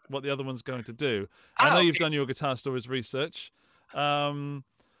guess what the other one's going to do. I know you've done your Guitar Stories research.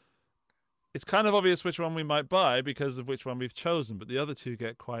 It's kind of obvious which one we might buy because of which one we've chosen, but the other two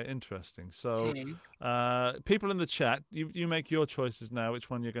get quite interesting. So, people in the chat, you make your choices now. Which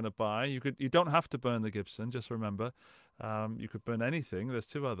one you're going to buy? You don't have to burn the Gibson. Just remember, you could burn anything. There's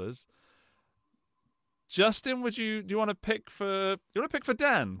two others. Justin, do you want to pick for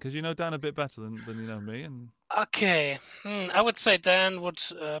Dan because you know Dan a bit better than you know me? And okay, I would say Dan would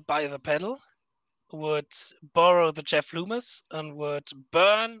buy the pedal, would borrow the Jeff Loomis, and would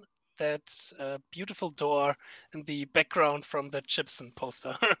burn that beautiful door in the background from the Gibson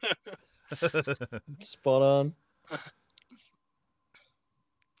poster. Spot on.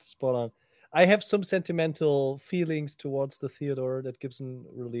 Spot on. I have some sentimental feelings towards the Theodore that Gibson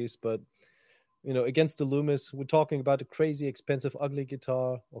released, but against the Loomis, we're talking about a crazy expensive ugly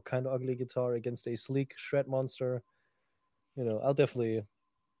guitar, or kind of ugly guitar, against a sleek shred monster. I'll definitely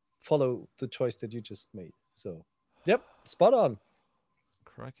follow the choice that you just made. So, yep, spot on.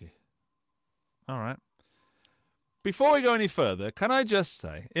 Crikey. All right. Before we go any further, can I just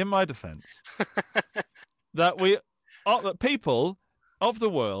say, in my defense, that that people of the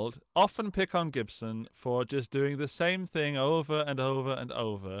world often pick on Gibson for just doing the same thing over and over and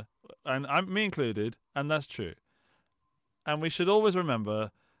over, and me included, and that's true. And we should always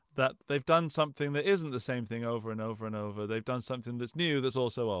remember that they've done something that isn't the same thing over and over and over. They've done something that's new that's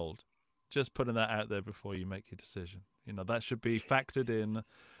also old. Just putting that out there before you make your decision. That should be factored in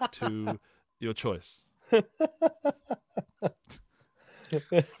to your choice.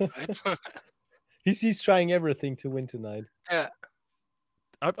 He's trying everything to win tonight. Yeah.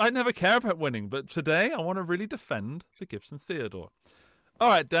 I never care about winning, but today I want to really defend the Gibson Theodore. All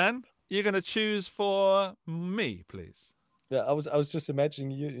right, Dan, you're going to choose for me, please. Yeah, I was just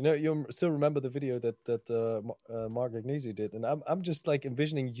imagining you still remember the video that Mark Agnesi did, and I'm just like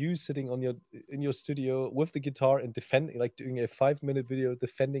envisioning you sitting in your studio with the guitar and defending, like doing a 5-minute video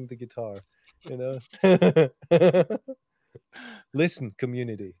defending the guitar. Listen,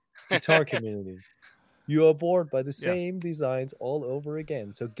 community, guitar community. You are bored by the same designs all over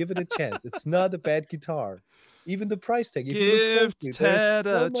again, so give it a chance. It's not a bad guitar. Even the price tag. Give Ted there's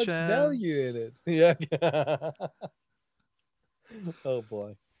so a much chance. value in it. Yeah. Oh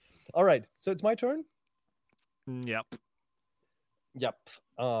boy. All right. So it's my turn? Yep.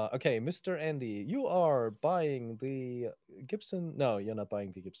 Okay, Mr. Andy, you are buying the Gibson. No, you're not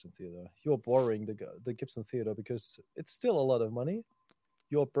buying the Gibson Theodore. You're borrowing the Gibson Theodore because it's still a lot of money.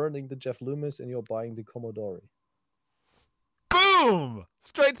 You're burning the Jeff Loomis and you're buying the Commodore. Boom!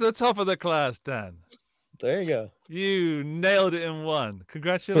 Straight to the top of the class, Dan. There you go. You nailed it in one.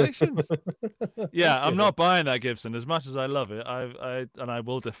 Congratulations. Yeah, I'm not buying that Gibson as much as I love it. I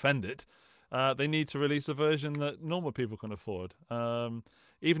will defend it. They need to release a version that normal people can afford,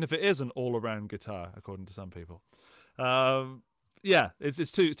 even if it is an all-around guitar, according to some people. Yeah,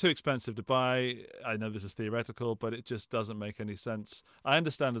 it's too expensive to buy. I know this is theoretical, but it just doesn't make any sense. I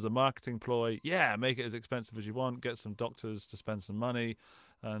understand as a marketing ploy, make it as expensive as you want, get some doctors to spend some money,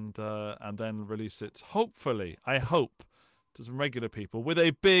 and then release it, hopefully, I hope, to some regular people with a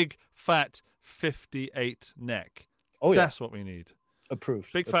big, fat 58 neck. Oh, yeah. That's what we need.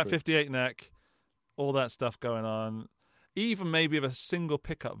 Approved. Big, fat 58 neck, all that stuff going on. Even maybe of a single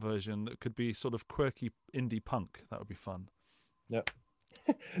pickup version that could be sort of quirky indie punk. That would be fun. Yeah.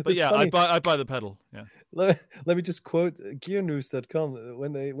 But yeah, I'd buy the pedal. Yeah. Let me just quote gearnews.com.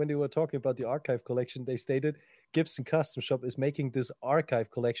 When they were talking about the archive collection, they stated Gibson Custom Shop is making this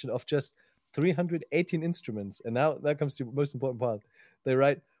archive collection of just 318 instruments. And now that comes to the most important part. They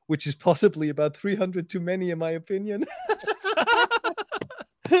write, which is possibly about 300 too many in my opinion.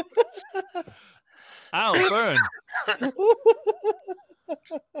 Ow, burn.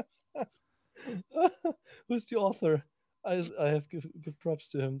 Who's the author? I have give props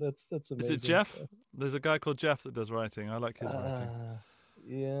to him. That's amazing. Is it Jeff? There's a guy called Jeff that does writing. I like his writing.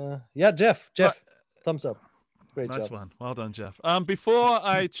 Yeah, Jeff. Right. Thumbs up. Great nice job. One. Well done, Jeff. Before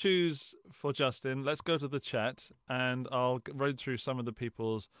I choose for Justin, let's go to the chat and I'll run through some of the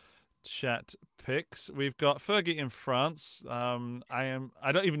people's chat picks. We've got Fergie in France. I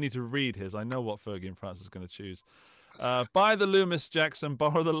don't even need to read his. I know what Fergie in France is going to choose. Buy the Loomis Jackson,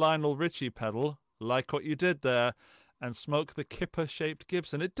 borrow the Lionel Richie pedal, like what you did there, and smoke the kipper-shaped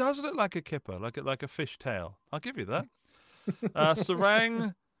Gibson. It does look like a kipper, like a fish tail. I'll give you that.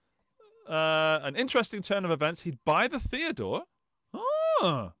 Sarang, an interesting turn of events. He'd buy the Theodore.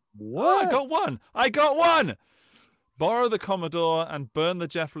 Oh, What? I got one. Borrow the Commodore and burn the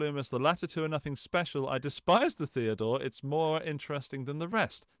Jeff Loomis. The latter two are nothing special. I despise the Theodore. It's more interesting than the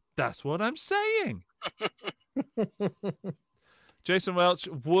rest. That's what I'm saying. Jason Welch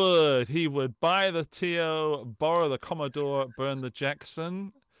would. He would buy the TO, borrow the Commodore, burn the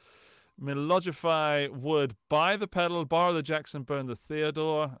Jackson. Melogify would buy the pedal, borrow the Jackson, burn the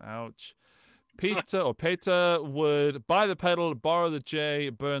Theodore. Ouch. Peter would buy the pedal, borrow the J,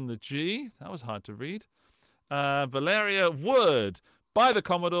 burn the G. That was hard to read. Valeria would buy the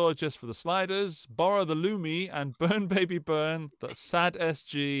Commodore just for the sliders, borrow the Lumi, and burn baby burn the sad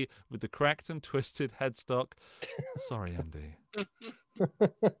SG with the cracked and twisted headstock. Sorry, Andy.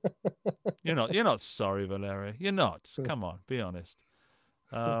 You're not sorry, Valeria. You're not. Come on, be honest.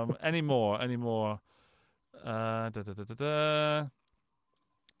 Any more?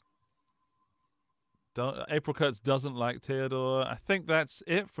 April Kurtz doesn't like Theodore. I think that's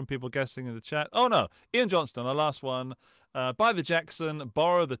it from people guessing in the chat. Oh no, Ian Johnston, our last one. Buy the Jackson,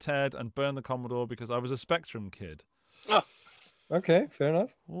 borrow the Ted, and burn the Commodore because I was a Spectrum kid. Oh. Okay, fair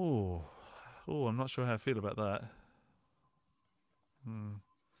enough. Oh, I'm not sure how I feel about that.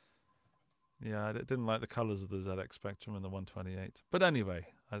 Yeah, I didn't like the colors of the ZX Spectrum and the 128. But anyway,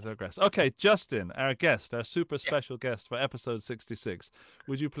 I digress. Okay, Justin, our guest, our super special guest for episode 66.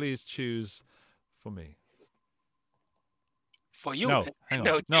 Would you please choose for me? For you? No,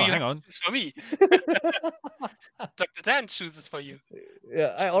 hang on. It's for me. Dr. Dan chooses for you.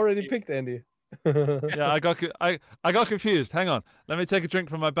 Yeah, I already picked Andy. Yeah, I got confused. Hang on. Let me take a drink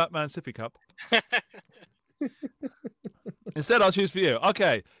from my Batman sippy cup. Instead, I'll choose for you.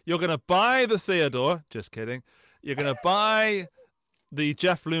 Okay, you're going to buy the Theodore. Just kidding. You're going to buy the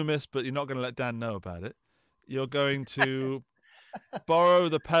Jeff Loomis, but you're not going to let Dan know about it. You're going to borrow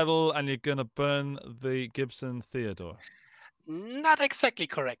the pedal, and you're going to burn the Gibson Theodore. Not exactly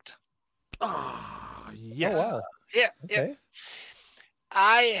correct. Yes. Oh, wow. Yeah. Okay.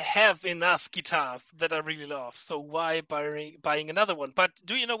 I have enough guitars that I really love, so why buying another one? But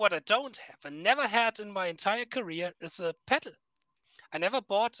do you know what I don't have? I never had in my entire career is a pedal. I never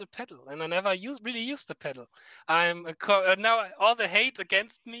bought a pedal, and I never really used the pedal. Now all the hate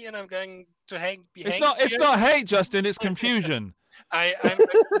against me, and I'm going to It's not hate, Justin. It's confusion.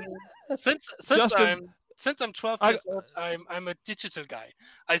 Since I'm 12 years old, I'm a digital guy.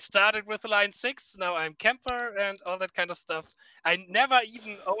 I started with the Line 6, now I'm Kemper and all that kind of stuff. I never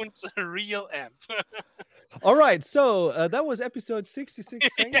even owned a real amp. All right, so that was episode 66.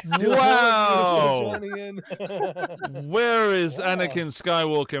 Thanks to Wow. joining in. Where is Anakin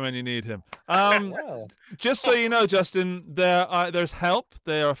Skywalker when you need him? Wow. Just so you know, Justin, there's help.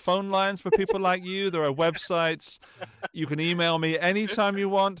 There are phone lines for people like you. There are websites. You can email me anytime you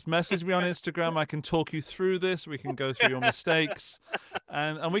want. Message me on Instagram. I can talk you through this. We can go through your mistakes,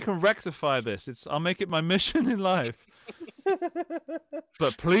 and we can rectify this. I'll make it my mission in life.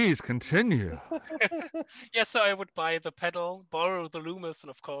 But please continue. Yeah, so I would buy the pedal, borrow the Loomis, and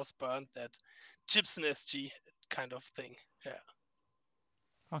of course burn that Gibson SG kind of thing. Yeah.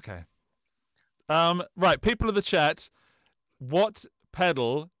 Okay. Right, people of the chat, what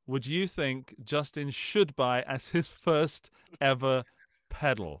pedal would you think Justin should buy as his first ever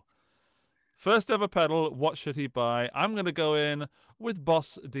pedal? First ever pedal, what should he buy? I'm going to go in with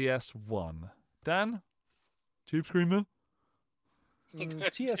Boss DS1. Dan? Tube Screamer?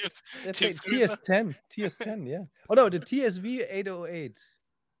 TS10. TS10, yeah. Oh, no, the TSV 808.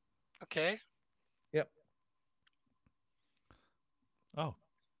 Okay. Yep. Oh,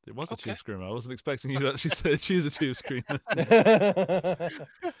 it was a Tube Screamer. I wasn't expecting you to actually choose a Tube Screamer.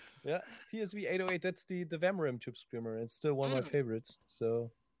 Yeah, TSV 808, that's the Vamrim Tube Screamer. It's still one of my favorites.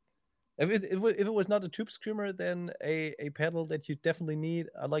 So if it was not a Tube Screamer, then a pedal that you definitely need,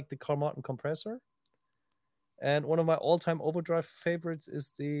 I like the Carl Martin compressor. And one of my all-time overdrive favorites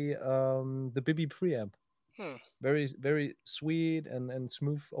is the Bibi preamp. Very, very sweet and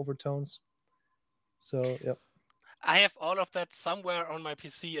smooth overtones. So, yep. I have all of that somewhere on my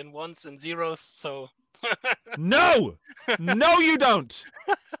PC in ones and zeros, so... No! No, you don't!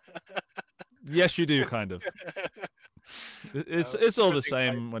 Yes, you do, kind of. It's all the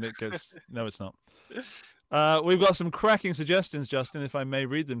same when it gets... No, it's not. We've got some cracking suggestions, Justin, if I may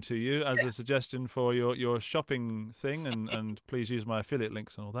read them to you as a suggestion for your shopping thing, and please use my affiliate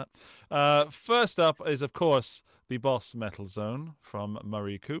links and all that. First up is, of course, the Boss Metal Zone from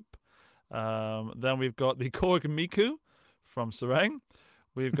Murray Coop. Then we've got the Korg Miku from Sereng.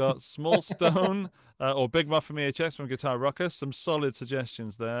 We've got Small Stone or Big Muff from EHX from Guitar Ruckus. Some solid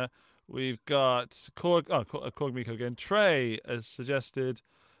suggestions there. We've got Korg Miku again. Trey has suggested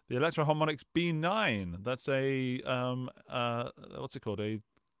the Electro Harmonix B9. That's a what's it called?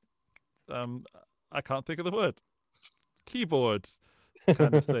 I can't think of the word. Keyboard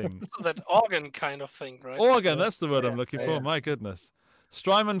kind of thing. So that organ kind of thing, right? Organ, that's the word I'm looking for. Yeah. My goodness.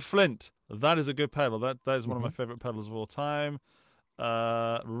 Strymon Flint. That is a good pedal. That is one of my favorite pedals of all time.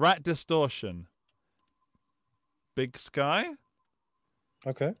 Rat Distortion. Big Sky.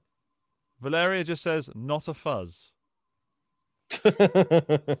 Okay. Valeria just says, not a fuzz.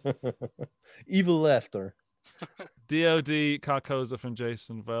 Evil laughter. DOD Carcosa from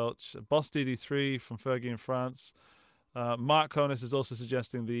Jason Welch. Boss DD3 from Fergie in France. Mark Konis is also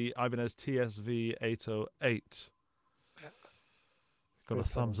suggesting the Ibanez TSV 808. Got a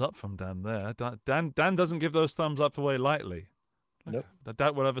thumbs up from Dan there. Dan doesn't give those thumbs up away lightly. Nope. I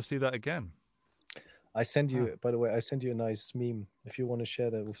doubt we'll ever see that again. I send you, by the way, a nice meme if you want to share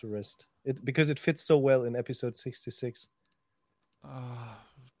that with the rest. Because it fits so well in episode 66.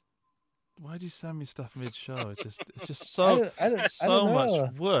 Why'd you send me stuff mid-show? It's just so so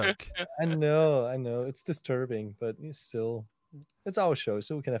much work. I know. It's disturbing, but it's our show,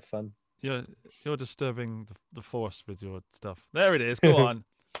 so we can have fun. You're disturbing the force with your stuff. There it is. Go on.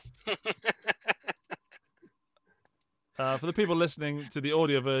 For the people listening to the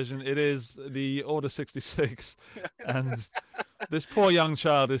audio version, it is the Order 66, and this poor young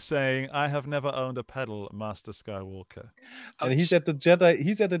child is saying, "I have never owned a pedal, Master Skywalker." And he's at the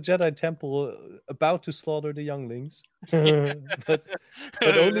Jedi Temple, about to slaughter the younglings, but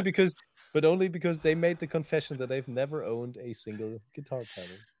only because they made the confession that they've never owned a single guitar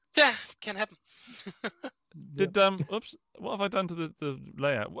pedal. Yeah, can happen. Did oops, what have I done to the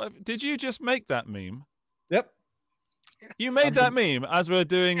layout? Did you just make that meme? Yep. You made that meme as we're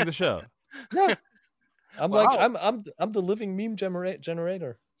doing the show. Yeah. I'm Wow. like I'm the living meme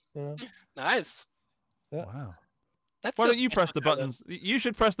generator. You know? Nice. Yeah. Wow. That's Why don't just you press the kind of- buttons? You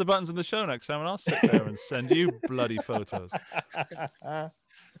should press the buttons in the show next time, and I'll sit there and send you bloody photos. I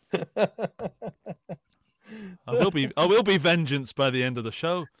will be vengeance by the end of the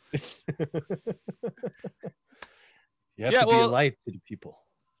show. You have to be a light to the people.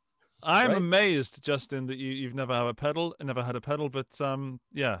 I'm Right? amazed, Justin, that you've never had a pedal, but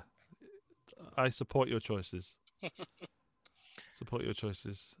yeah, I support your choices.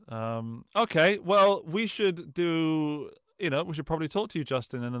 Okay, well, we should probably talk to you,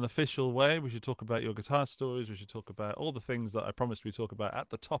 Justin, in an official way. We should talk about your guitar stories. We should talk about all the things that I promised we talk about at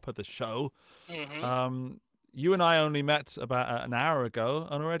the top of the show. Mhm. You and I only met about an hour ago,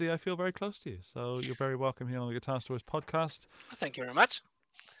 and already I feel very close to you. So you're very welcome here on the Guitar Stories podcast. Thank you very much.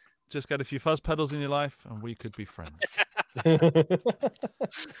 Just get a few fuzz pedals in your life, and we could be friends. You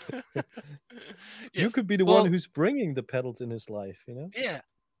Yes. could be the one who's bringing the pedals in his life, Yeah.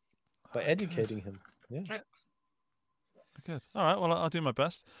 by educating him. Yeah. Good. All right. Well, I'll do my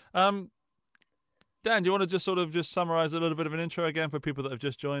best. Dan, do you want to just summarize a little bit of an intro again for people that have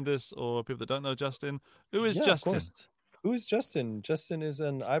just joined us or people that don't know Justin? Who is Yeah, of Justin? course. Who is Justin? Justin is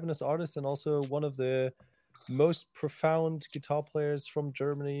an Ibanez artist and also one of the most profound guitar players from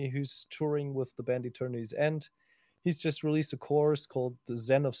Germany who's touring with the band Eternity's End. He's just released a course called The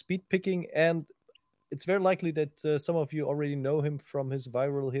Zen of Speed Picking, and it's very likely that some of you already know him from his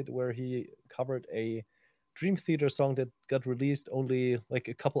viral hit where he covered a Dream Theater song that got released only like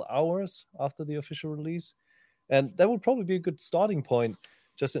a couple hours after the official release. And that would probably be a good starting point.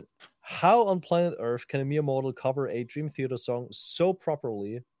 Justin, how on planet Earth can a mere mortal cover a Dream Theater song so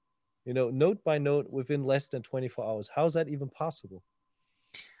properly, note by note within less than 24 hours? How is that even possible?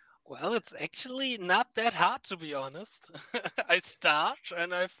 Well, it's actually not that hard, to be honest. I start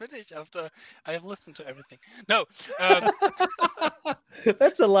and I finish after I have listened to everything. No.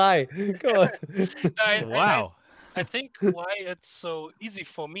 That's a lie. Go on. Wow. I think why it's so easy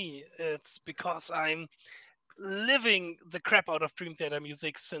for me, it's because I'm living the crap out of Dream Theater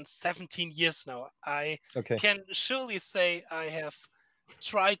music since 17 years now. I Okay. can surely say I have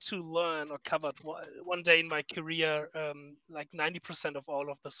tried to learn or covered one day in my career like 90% of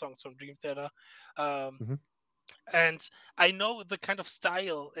all of the songs from Dream Theater. And I know the kind of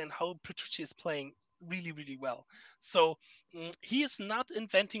style and how Petrucci is playing really, really well. So he is not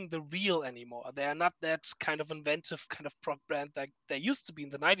inventing the wheel anymore. They are not that kind of inventive kind of prog band that they used to be in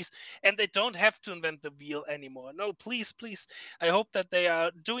the 90s, and they don't have to invent the wheel anymore. No, please. I hope that they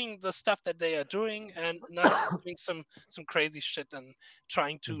are doing the stuff that they are doing and not doing some crazy shit and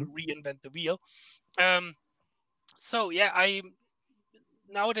trying to reinvent the wheel. So yeah,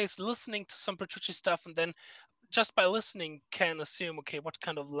 nowadays listening to some Petrucci stuff and then just by listening can assume, okay, what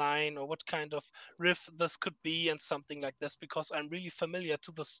kind of line or what kind of riff this could be and something like this, because I'm really familiar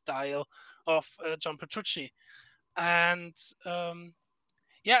to the style of John Petrucci. And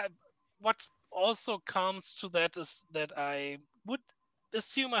what also comes to that is that I would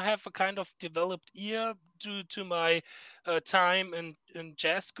assume I have a kind of developed ear due to my time in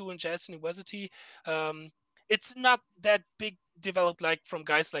jazz school and jazz university. It's not that big developed like from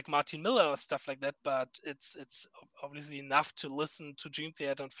guys like Martin Miller or stuff like that, but it's obviously enough to listen to Dream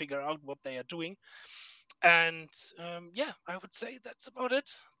Theater and figure out what they are doing. And I would say that's about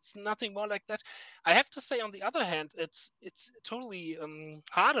it. It's nothing more like that. I have to say, on the other hand, it's totally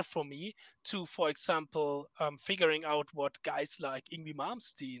harder for me to, for example, figuring out what guys like Yngwie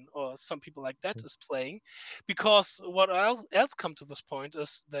Malmsteen or some people like that is playing, because what else come to this point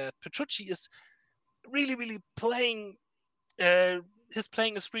is that Petrucci is really, really playing. His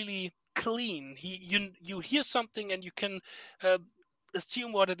playing is really clean. You hear something and you can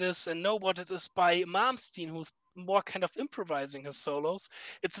assume what it is and know what it is. By Malmsteen, who's more kind of improvising his solos,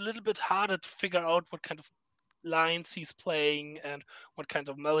 it's a little bit harder to figure out what kind of lines he's playing and what kind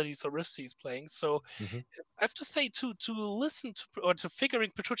of melodies or riffs he's playing. So I have to say, to listen to or to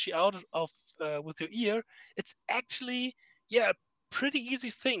figuring Petrucci out of with your ear, it's actually a pretty easy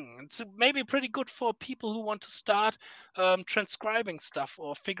thing. It's maybe pretty good for people who want to start transcribing stuff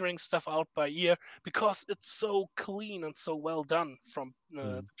or figuring stuff out by ear, because it's so clean and so well done from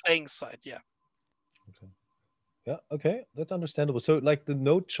the playing side. Yeah. Okay. Yeah, okay, that's understandable. So, like, the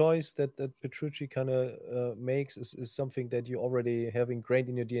note choice that Petrucci kind of makes is something that you already have ingrained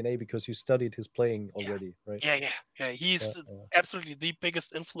in your DNA because you studied his playing already, right? Yeah. He's absolutely the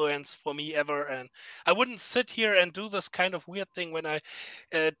biggest influence for me ever, and I wouldn't sit here and do this kind of weird thing when I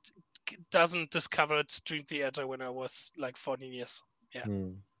doesn't discovered Dream Theater when I was like 14 years. Yeah.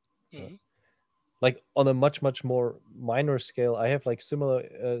 Like, on a much more minor scale, I have like similar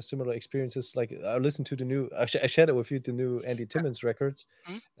experiences. Like, I listened to the new, actually I shared it with you, the new Andy Timmons records,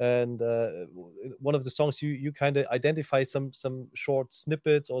 and one of the songs you kind of identify some short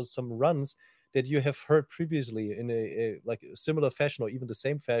snippets or some runs that you have heard previously in a like a similar fashion or even the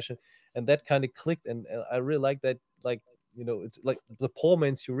same fashion, and that kind of clicked, and I really like that. Like, it's like the poor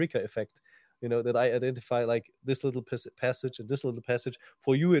man's eureka effect, that I identify like this little passage and this little passage.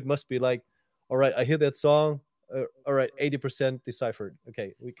 For you it must be like, all right, I hear that song. All right, 80% deciphered.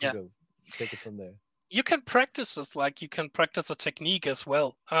 Okay, we can go. Take it from there. You can practice this, like you can practice a technique as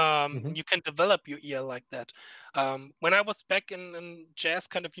well. You can develop your ear like that. When I was back in jazz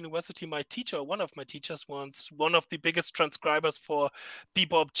kind of university, one of my teachers was one of the biggest transcribers for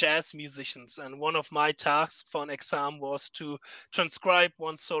bebop jazz musicians. And one of my tasks for an exam was to transcribe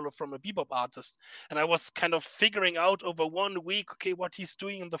one solo from a bebop artist. And I was kind of figuring out over 1 week, okay, what he's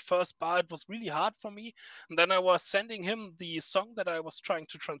doing in the first bar. It was really hard for me. And then I was sending him the song that I was trying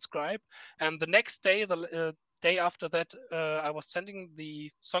to transcribe. And the next day, the day after that, I was sending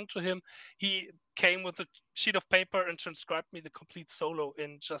the song to him. He came with a sheet of paper and transcribed me the complete solo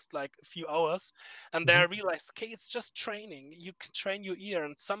in just like a few hours. And then I realized, okay, it's just training. You can train your ear,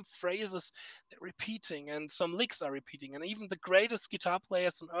 and some phrases they're repeating and some licks are repeating. And even the greatest guitar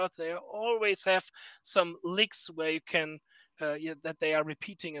players on earth, they always have some licks where you can that they are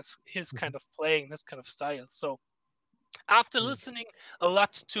repeating his kind of playing, this kind of style. So after listening a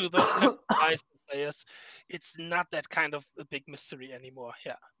lot to those kind of guys and players, it's not that kind of a big mystery anymore.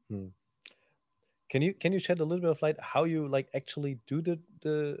 Yeah. Can you shed a little bit of light how you like actually do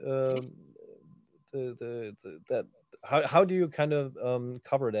how do you kind of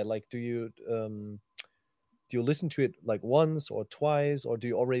cover that? Like, do you listen to it like once or twice, or do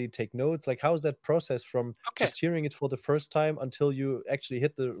you already take notes? Like, how is that process from just hearing it for the first time until you actually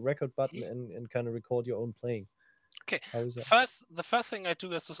hit the record button and kind of record your own playing? Okay. The first thing I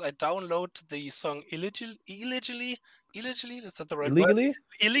do is I download the song illegally. Is that the right illegally? word?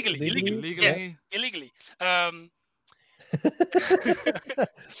 Illegally. Yeah, illegally.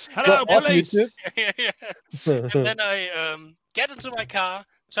 Hello, police. And then I get into my car,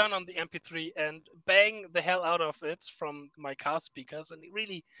 turn on the MP3, and bang the hell out of it from my car speakers, and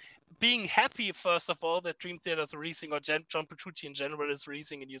really being happy, first of all, that Dream Theater is releasing, or John Petrucci in general is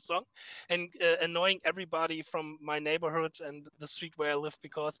releasing a new song, and annoying everybody from my neighborhood and the street where I live,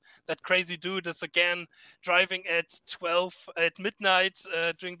 because that crazy dude is again driving at 12 at midnight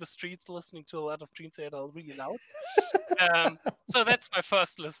during the streets, listening to a lot of Dream Theater really loud. So that's my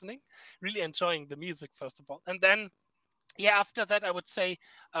first listening, really enjoying the music, first of all. And then after that, I would say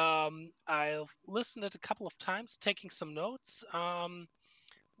I've listened it a couple of times, taking some notes.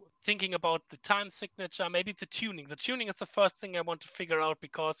 thinking about the time signature, maybe the tuning. The tuning is the first thing I want to figure out,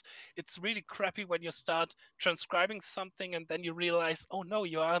 because it's really crappy when you start transcribing something and then you realize, oh no,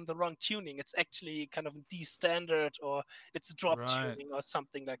 you are on the wrong tuning. It's actually kind of D standard, or it's drop tuning or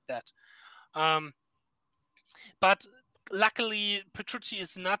something like that. But luckily, Petrucci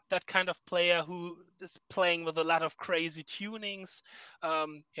is not that kind of player who is playing with a lot of crazy tunings.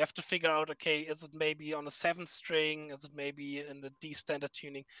 You have to figure out, okay, is it maybe on a 7th string? Is it maybe in the D standard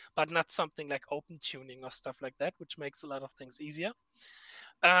tuning? But not something like open tuning or stuff like that, which makes a lot of things easier.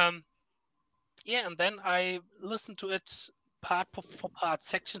 And then I listen to it part for part,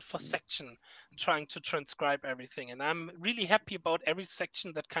 section for section, trying to transcribe everything. And I'm really happy about every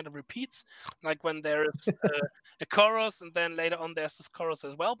section that kind of repeats, like when there is a chorus and then later on there's this chorus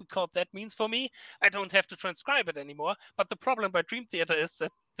as well, because that means for me, I don't have to transcribe it anymore. But the problem by Dream Theater is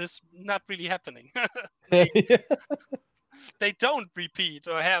that this not really happening. They don't repeat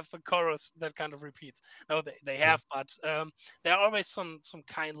or have a chorus that kind of repeats. No, they have, but there are always some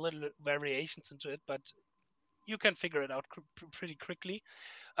kind little variations into it, but you can figure it out pretty quickly.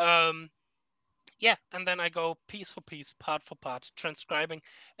 And then I go piece for piece, part for part, transcribing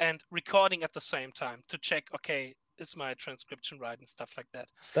and recording at the same time to check, okay, is my transcription right and stuff like that.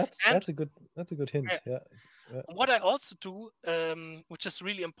 That's a good hint. Yeah. What I also do, which is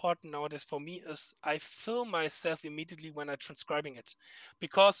really important nowadays for me, is I film myself immediately when I'm transcribing it,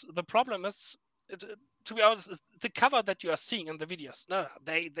 because the problem is, to be honest, the cover that you are seeing in the videos, no,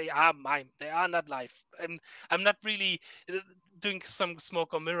 they are mime. They are not live. I'm not really doing some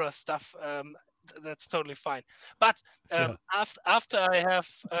smoke or mirror stuff. That's totally fine. But after I have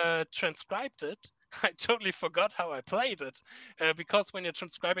transcribed it, I totally forgot how I played it, because when you're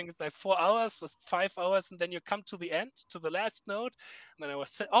transcribing it like 4 hours or 5 hours, and then you come to the end, to the last note, and then I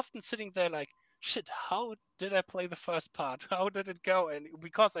was often sitting there like, shit, how did I play the first part? How did it go? And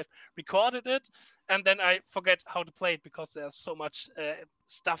because I've recorded it, and then I forget how to play it, because there's so much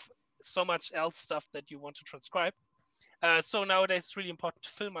stuff, so much else stuff that you want to transcribe. So nowadays it's really important to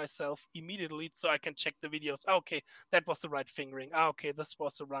film myself immediately, so I can check the videos. Oh, okay, that was the right fingering. Oh, okay, this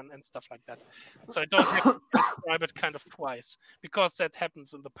was a run and stuff like that. So I don't have to transcribe it kind of twice, because that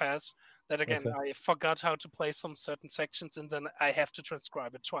happens in the past. That again, I forgot how to play some certain sections, and then I have to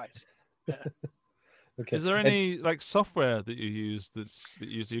transcribe it twice. Okay. Is there any like software that you use that you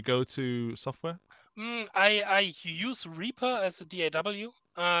use your go-to software? I use Reaper as a DAW,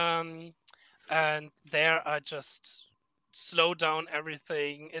 and there I just slow down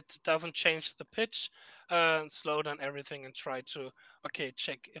everything. It doesn't change the pitch, slow down everything and try to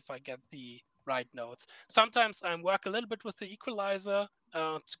check if I get the right notes. Sometimes I work a little bit with the equalizer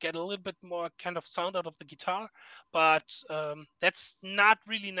to get a little bit more kind of sound out of the guitar, but that's not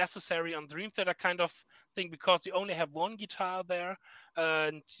really necessary on Dream Theater kind of thing, because you only have one guitar there,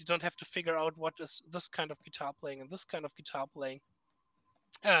 and you don't have to figure out what is this kind of guitar playing and this kind of guitar playing.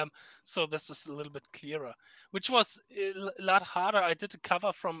 So this is a little bit clearer, which was a lot harder. I did a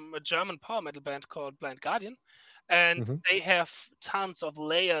cover from a German power metal band called Blind Guardian, and they have tons of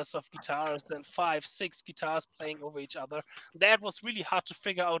layers of guitars and 5-6 guitars playing over each other. That was really hard to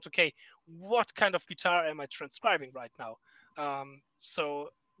figure out, okay, what kind of guitar am I transcribing right now? So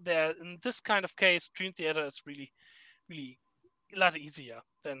there, in this kind of case, Dream Theater is really, really a lot easier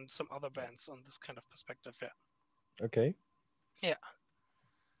than some other bands on this kind of perspective. Yeah. Okay. Yeah.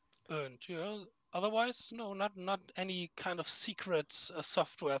 And otherwise, no, not any kind of secret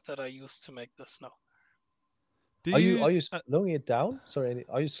software that I use to make this. No. Are you slowing it down? Sorry,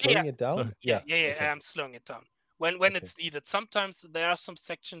 are you slowing it down? Sorry. Yeah. Okay. I'm slowing it down when it's needed. Sometimes there are some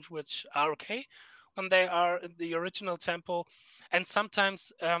sections which are okay when they are in the original tempo, and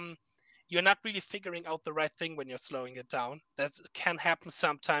sometimes you're not really figuring out the right thing when you're slowing it down. That can happen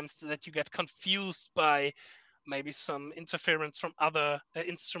sometimes, that you get confused by maybe some interference from other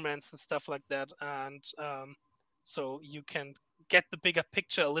instruments and stuff like that, and so you can get the bigger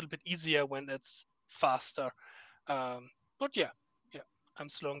picture a little bit easier when it's faster. But yeah, I'm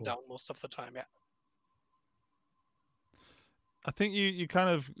slowing down most of the time. Yeah. I think you kind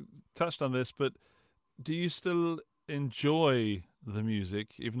of touched on this, but do you still enjoy the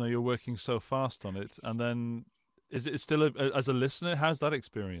music even though you're working so fast on it? And then is it still as a listener, how's that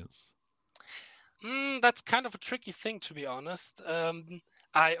experience? That's kind of a tricky thing, to be honest.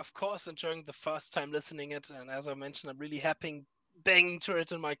 I, of course, enjoying the first time listening it, and as I mentioned, I'm really happy banging to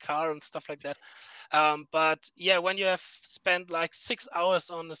it in my car and stuff like that. But yeah, when you have spent like 6 hours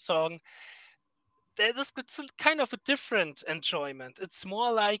on a song, it's kind of a different enjoyment. It's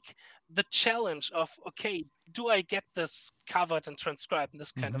more like the challenge of, okay, do I get this covered and transcribed in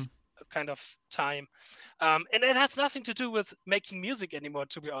this kind of kind of time. And it has nothing to do with making music anymore,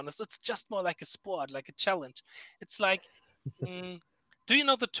 to be honest. It's just more like a sport, like a challenge. It's like, do you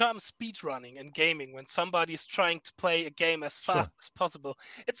know the term speedrunning in gaming, when somebody is trying to play a game as fast as possible?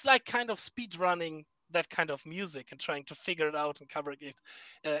 It's like kind of speedrunning that kind of music and trying to figure it out and covering it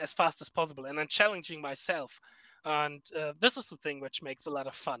as fast as possible. And I'm challenging myself. And this is the thing which makes a lot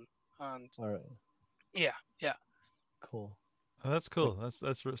of fun. And All right. Yeah. Cool. Oh, that's cool.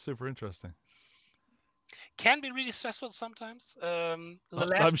 That's super interesting. Can be really stressful sometimes. I'm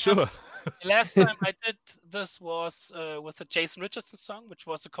sure. The last time I did this was with the Jason Richardson song, which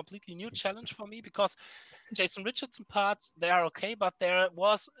was a completely new challenge for me, because Jason Richardson parts, they are okay, but there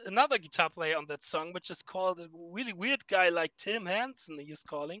was another guitar player on that song, which is called a really weird guy like Tim Henson, he's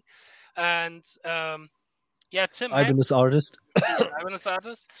calling. And Tim Ibanez artist. Ibanez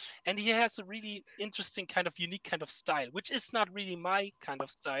artist. And he has a really interesting kind of unique kind of style, which is not really my kind of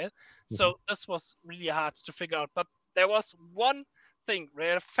style. So this was really hard to figure out. But there was one thing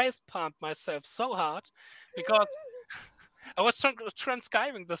where I face pumped myself so hard, because I was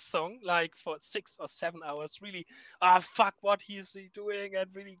transcribing this song like for 6 or 7 hours, really, fuck, what is he doing, and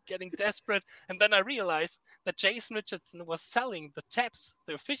really getting desperate. And then I realized that Jason Richardson was selling the tabs,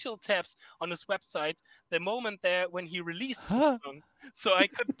 the official tabs on his website, the moment there when he released the song. So I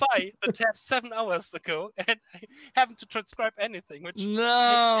could buy the tabs 7 hours ago, and I haven't to transcribe anything, which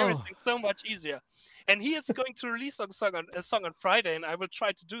makes everything so much easier. And he is going to release a song on Friday, and I will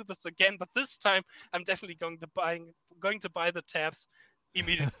try to do this again. But this time, I'm definitely going to buy the tabs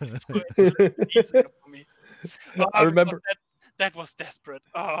immediately. So it's easier for me. I remember that was desperate.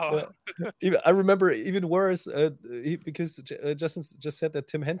 Oh. I remember even worse because Justin just said that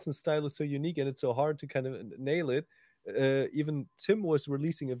Tim Henson's style is so unique and it's so hard to kind of nail it. Even Tim was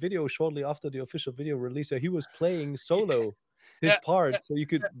releasing a video shortly after the official video release, so he was playing solo his part, so you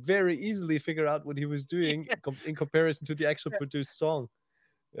could very easily figure out what he was doing in comparison to the actual produced song.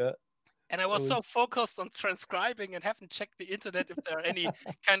 Yeah. And I was so focused on transcribing and haven't checked the internet if there are any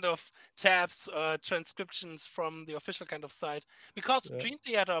kind of tabs or transcriptions from the official kind of site. Because Dream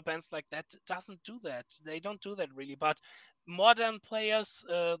Theater or bands like that doesn't do that. They don't do that really. But modern players,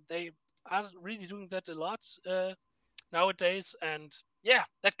 they are really doing that a lot nowadays. And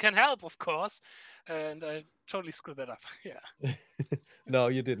that can help, of course. And I totally screwed that up. Yeah. No,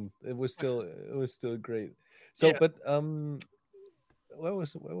 you didn't. It was still great. So, but where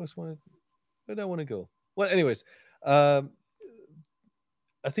did I want to go? Well, anyways, I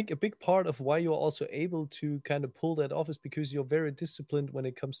think a big part of why you're also able to kind of pull that off is because you're very disciplined when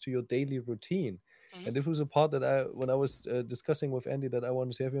it comes to your daily routine. Mm-hmm. And it was a part that when I was discussing with Andy that I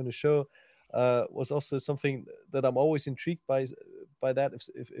wanted to have you on the show, was also something that I'm always intrigued by that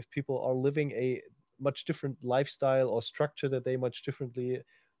if people are living a much different lifestyle or structure that they much differently,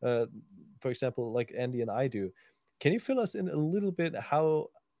 for example, like Andy and I do. Can you fill us in a little bit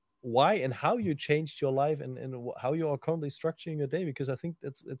why and how you changed your life and how you are currently structuring your day? Because I think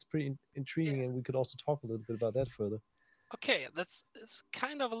it's pretty intriguing, and we could also talk a little bit about that further. Okay, it's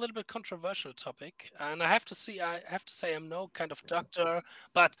kind of a little bit controversial topic, and I have to say I'm no kind of doctor,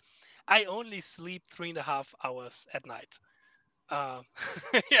 but I only sleep 3.5 hours at night. I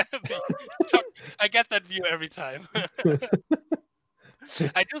get that view every time.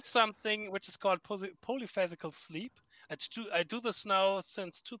 I do something which is called polyphasical sleep. I do this now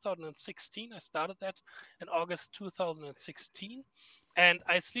since 2016. I started that in August 2016. And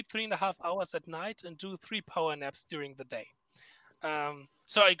I sleep 3.5 hours at night and do 3 power naps during the day.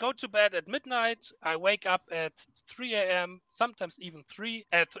 So I go to bed at midnight. I wake up at 3 a.m., sometimes even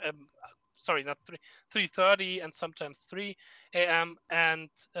 3:30 and sometimes 3 a.m. And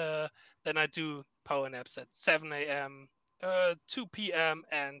then I do power naps at 7 a.m., 2 p.m.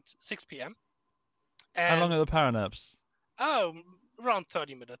 and 6 p.m. And how long are the power naps? Oh, around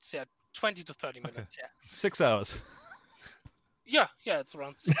 30 minutes, 20 to 30 minutes, 6 hours. Yeah, it's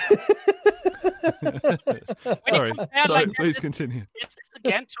around 6 hours. Sorry, please continue. It's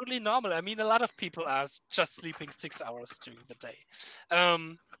again totally normal. I mean, a lot of people are just sleeping 6 hours during the day.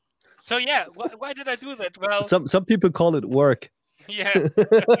 So why did I do that? Well, some people call it work. Yeah.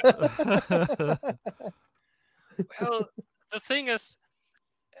 Well, the thing is,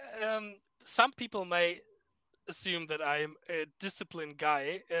 some people may assume that I'm a disciplined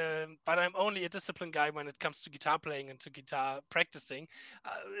guy, but I'm only a disciplined guy when it comes to guitar playing and to guitar practicing.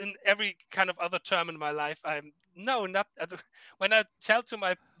 In every kind of other term in my life, when I tell to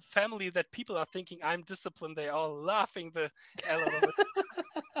my family that people are thinking I'm disciplined, they're all laughing the hell out of it.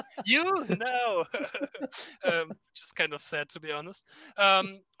 You know, which is kind of sad, to be honest.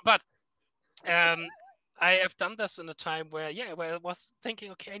 But I have done this in a time where I was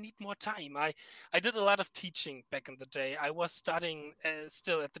thinking, okay, I need more time. I did a lot of teaching back in the day. I was studying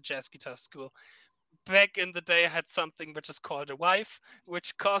still at the jazz guitar school. Back in the day, I had something which is called a wife,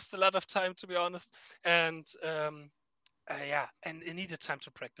 which cost a lot of time, to be honest. And and it needed time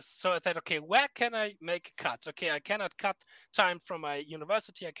to practice. So I thought, okay, where can I make a cut? Okay, I cannot cut time from my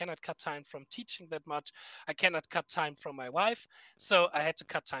university. I cannot cut time from teaching that much. I cannot cut time from my wife. So I had to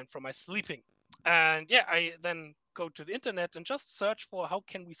cut time from my sleeping. And I then go to the internet and just search for how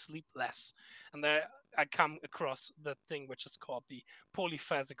can we sleep less. And there I come across the thing which is called the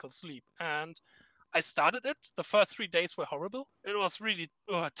polyphasical sleep. And I started it. The first 3 days were horrible. It was really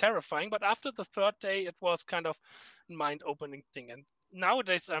terrifying. But after the third day, it was kind of a mind-opening thing. And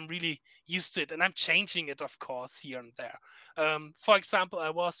nowadays, I'm really used to it. And I'm changing it, of course, here and there. For example, I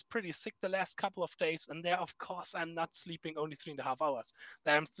was pretty sick the last couple of days. And there, of course, I'm not sleeping only 3.5 hours.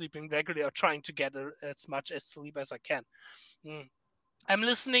 I'm sleeping regularly or trying to get as much as sleep as I can. I'm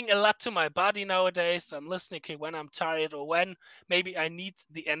listening a lot to my body nowadays. I'm listening, okay, when I'm tired or when maybe I need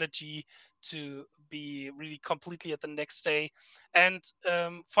the energy to be really completely at the next day. And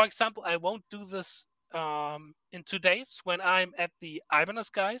for example, I won't do this in 2 days when I'm at the Ibanez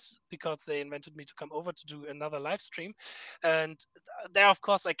guys, because they invited me to come over to do another live stream. And there, of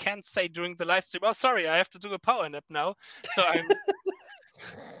course, I can't say during the live stream, oh, sorry, I have to do a power nap now. So I'm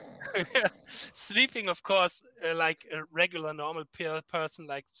sleeping, of course, like a regular normal person,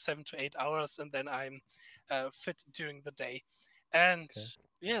 like 7 to 8 hours, and then I'm fit during the day. And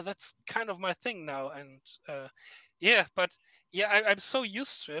that's kind of my thing now. And I'm so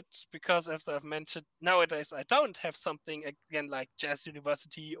used to it because, as I've mentioned, nowadays I don't have something again like Jazz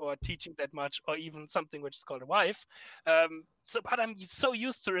University or teaching that much, or even something which is called a wife. But I'm so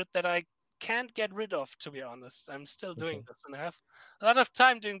used to it that I can't get rid of, to be honest. I'm still doing this, and I have a lot of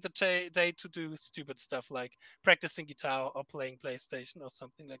time during the day to do stupid stuff like practicing guitar or playing PlayStation or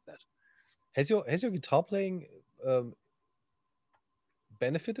something like that. Has your guitar playing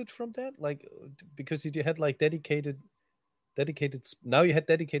benefited from that? Like, because you had like dedicated now you had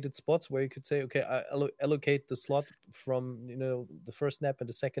dedicated spots where you could say, okay, I allocate the slot from the first nap and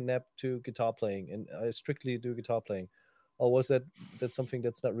the second nap to guitar playing, and I strictly do guitar playing. Or was that something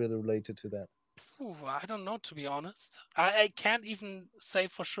that's not really related to that? I don't know, to be honest. I can't even say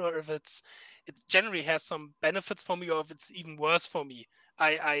for sure if it generally has some benefits for me or if it's even worse for me.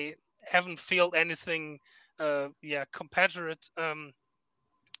 I haven't felt anything compared to it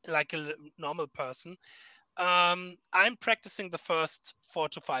like a normal person. I'm practicing the first 4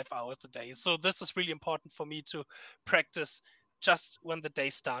 to 5 hours a day. So this is really important for me to practice just when the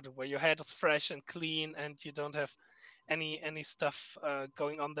day started, where your head is fresh and clean and you don't have any stuff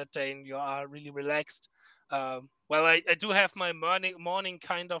going on that day and you are really relaxed. I do have my morning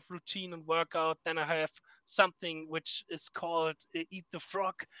kind of routine and workout. Then I have something which is called Eat the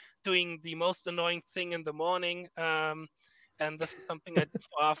Frog, doing the most annoying thing in the morning. And this is something I do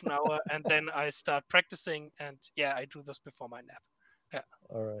for half an hour, and then I start practicing. And I do this before my nap. Yeah.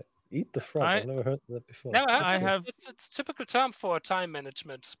 All right. Eat the frog. I've never heard that before. No, it's a typical term for time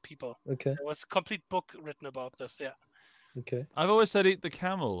management people. Okay. There was a complete book written about this. Yeah. Okay. I've always said eat the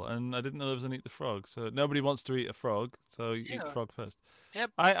camel, and I didn't know there was an eat the frog. So nobody wants to eat a frog, so you eat the frog first.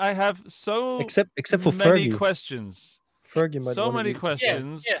 Yep. I have so except for many Fergie. questions. Fergie might so many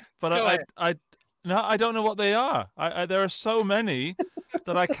questions, but I don't know what they are. There are so many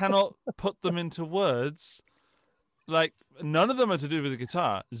that I cannot put them into words. Like, none of them are to do with the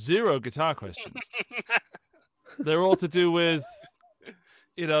guitar. 0 guitar questions. They're all to do with,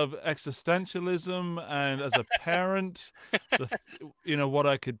 existentialism and as a parent, what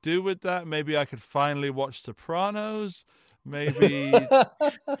I could do with that. Maybe I could finally watch Sopranos. Maybe,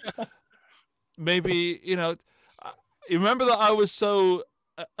 you remember that I was so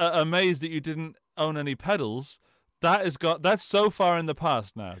amazed that you didn't own any pedals. That's so far in the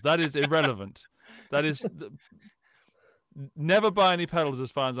past now. That is irrelevant. That is never buy any pedals as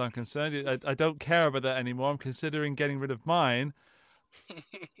far as I'm concerned. I don't care about that anymore. I'm considering getting rid of mine.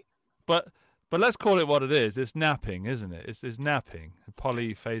 But let's call it what it is. It's napping, isn't it? It's napping.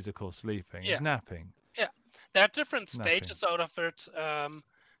 Polyphasical sleeping. It's napping. Yeah. There are different stages out of it.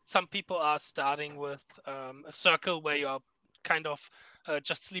 Some people are starting with a circle where you're kind of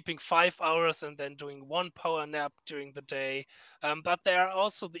just sleeping 5 hours and then doing 1 power nap during the day. But there are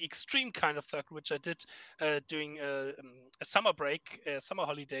also the extreme kind of circle, which I did during a summer break, summer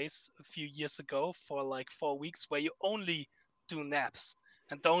holidays a few years ago for like 4 weeks, where you only do naps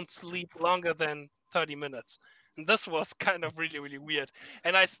and don't sleep longer than 30 minutes. And this was kind of really, really weird.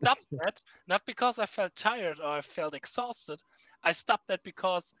 And I stopped that, not because I felt tired or I felt exhausted. I stopped that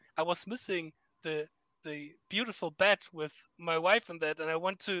because I was missing the the beautiful bed with my wife in that, and I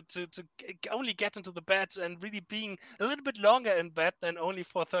want to only get into the bed and really being a little bit longer in bed than only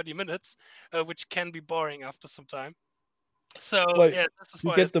for 30 minutes, which can be boring after some time. So yeah, this is you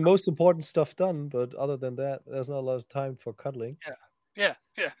why get the most important stuff done, but other than that, there's not a lot of time for cuddling. Yeah.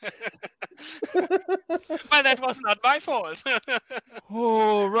 Well, that was not my fault.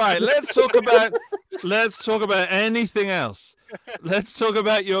 Oh, right. Let's talk about anything else. Let's talk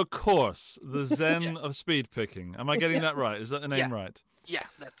about your course, the Zen of Speed Picking. Am I getting that right? Is that the name right? Yeah,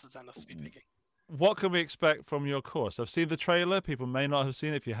 that's the Zen of Speed Picking. What can we expect from your course? I've seen the trailer. People may not have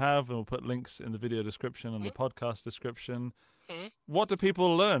seen it. If you have, and we'll put links in the video description and the podcast description. What do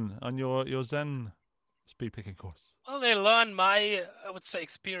people learn on your Zen speed picking course? Well, they learn my, I would say,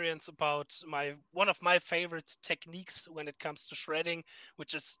 experience about one of my favorite techniques when it comes to shredding,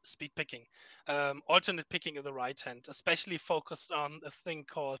 which is speed picking, alternate picking in the right hand, especially focused on a thing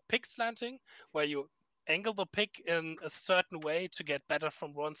called pick slanting, where you angle the pick in a certain way to get better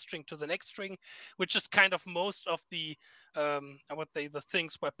from one string to the next string, which is kind of most of the, I would say, the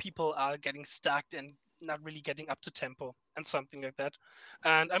things where people are getting stuck and not really getting up to tempo and something like that.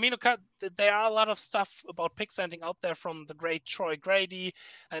 And I mean, okay, there are a lot of stuff about pick sanding out there from the great Troy Grady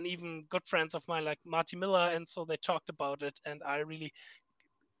and even good friends of mine like Marty Miller, and so they talked about it, and I really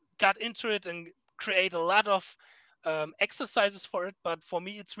got into it and create a lot of exercises for it. But for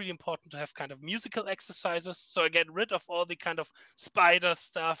me, it's really important to have kind of musical exercises, so I get rid of all the kind of spider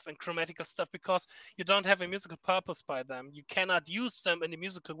stuff and chromatical stuff, because you don't have a musical purpose by them. You cannot use them in a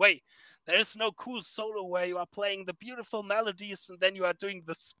musical way. There is no cool solo where you are playing the beautiful melodies and then you are doing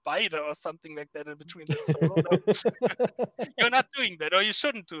the spider or something like that in between the solo. You're not doing that, or you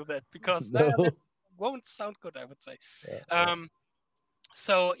shouldn't do that, because that won't sound good, I would say.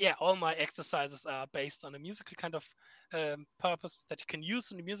 So yeah, all my exercises are based on a musical kind of purpose that you can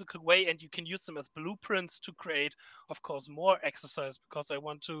use in a musical way, and you can use them as blueprints to create, of course, more exercise, because I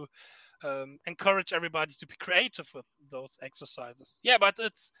want to encourage everybody to be creative with those exercises. Yeah, but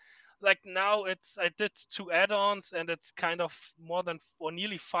it's like now I did 2 add-ons, and it's kind of more than or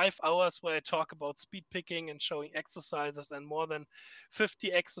nearly 5 hours where I talk about speed picking and showing exercises, and more than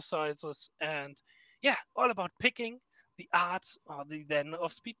 50 exercises, and yeah, all about picking, the art or the Zen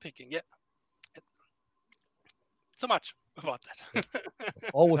of speed picking. Yeah, so much about that.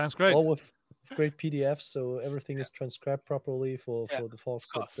 Sounds great. All with great PDFs, so everything is transcribed properly for the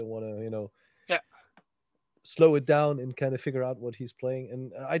folks that they want to slow it down and kind of figure out what he's playing.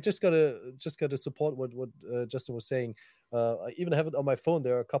 And I just gotta support what Justin was saying. I even have it on my phone.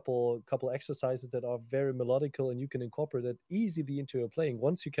 There are a couple exercises that are very melodical, and you can incorporate it easily into your playing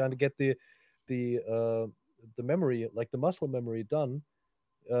once you kind of get the memory, like the muscle memory done.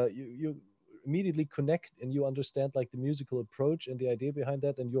 You immediately connect and you understand like the musical approach and the idea behind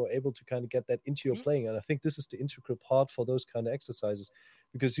that, and you're able to kind of get that into your playing. And I think this is the integral part for those kind of exercises,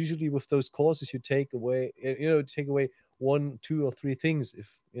 because usually with those courses you take away 1, 2, or 3 things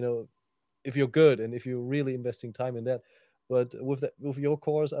if you're good and if you're really investing time in that. But with your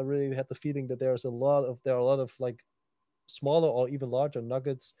course, I really had the feeling that there are a lot of like smaller or even larger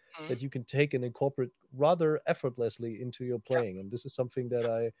nuggets that you can take and incorporate rather effortlessly into your playing. And this is something that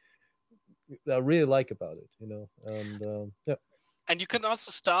I really like about it, and And you can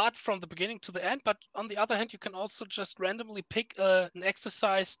also start from the beginning to the end, but on the other hand, you can also just randomly pick an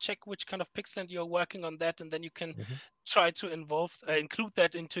exercise, check which kind of pick slant you're working on that, and then you can try to include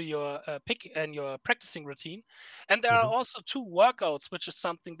that into your pick and your practicing routine. And there are also 2 workouts, which is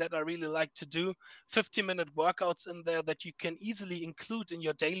something that I really like to do, 50-minute workouts in there that you can easily include in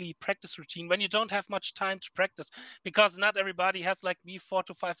your daily practice routine when you don't have much time to practice, because not everybody has, like me, 4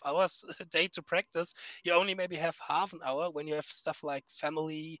 to 5 hours a day to practice. You only maybe have half an hour when you have stuff like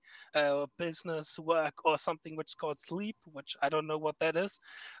family, business, work, or something which is called sleep, which I don't know what that is.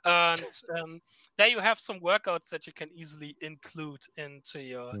 And there you have some workouts that you can easily include into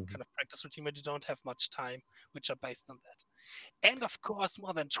your kind of practice routine when you don't have much time, which are based on that. And of course,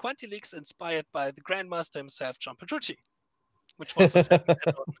 more than 20 leagues inspired by the Grandmaster himself, John Petrucci, which was a second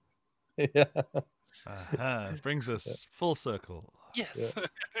add-on. It brings us full circle. Yes.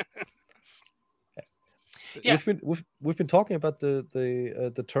 We've been talking about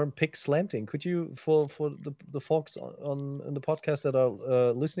the term pick slanting. Could you, for the folks on the podcast that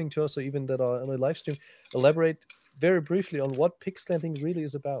are listening to us, or even that are on a live stream, elaborate very briefly on what pick slanting really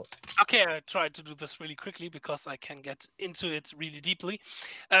is about? Okay, I tried to do this really quickly because I can get into it really deeply.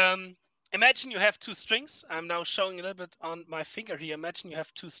 Imagine you have 2 strings. I'm now showing a little bit on my finger here. Imagine you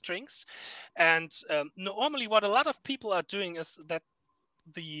have 2 strings, and normally what a lot of people are doing is that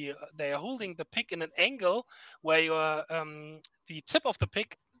they are holding the pick in an angle where your the tip of the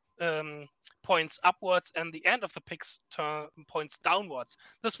pick points upwards and the end of the pick points downwards.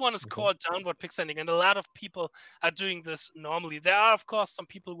 This one is called downward pick sending, and a lot of people are doing this normally. There are, of course, some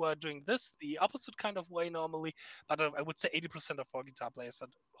people who are doing this the opposite kind of way normally, but I would say 80% of all guitar players are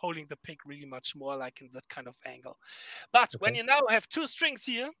holding the pick really much more like in that kind of angle. But when you now have two strings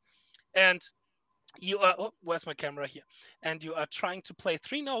here, and you are, where's my camera here? And you are trying to play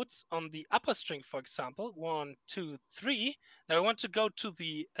 3 notes on the upper string, for example, 1, 2, 3. Now I want to go to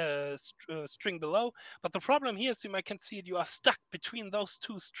the string below, but the problem here is you can see it, you are stuck between those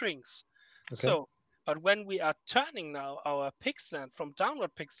 2 strings. So, but when we are turning now our pick slant from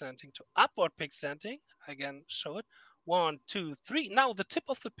downward pick slanting to upward pick slanting, again, show it. 1, 2, 3. Now the tip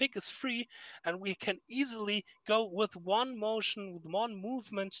of the pick is free, and we can easily go with one motion, with one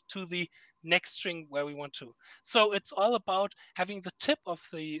movement to the next string where we want to. So it's all about having the tip of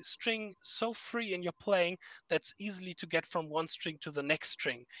the string so free in your playing that's easily to get from one string to the next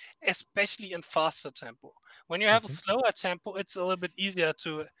string, especially in faster tempo. When you have a slower tempo, it's a little bit easier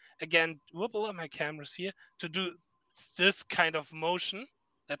to, again, wobble on my cameras here, to do this kind of motion.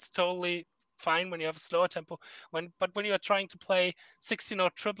 That's totally fine when you have a slower tempo. But when you are trying to play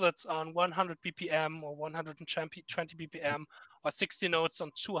 60-note triplets on 100 BPM or 120 BPM or 60 notes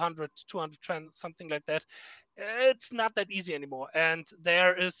on 200, 210, something like that, it's not that easy anymore. And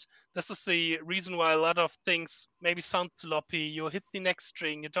this is the reason why a lot of things maybe sound sloppy. You hit the next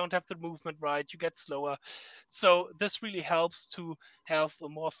string, you don't have the movement right, you get slower. So this really helps to have a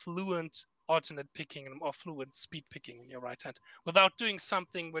more fluent alternate picking and more fluent speed picking in your right hand without doing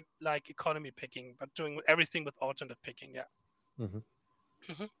something with like economy picking, but doing everything with alternate picking.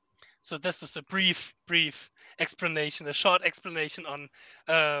 So this is a brief explanation, a short explanation on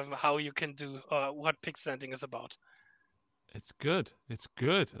how you can do what pick sending is about. It's good.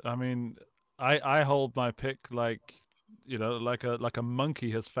 I mean, I hold my pick like, you know, like a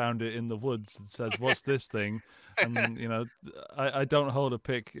monkey has found it in the woods and says, "What's this thing?" And you know, I don't hold a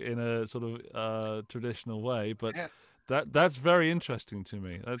pick in a sort of traditional way, but that's very interesting to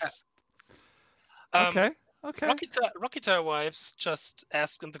me. That's okay. Rocketeer Wives just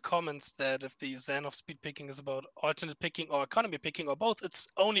asked in the comments that if the Zen of speed picking is about alternate picking or economy picking or both, it's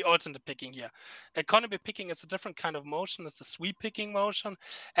only alternate picking here. Economy picking is a different kind of motion. It's a sweep picking motion,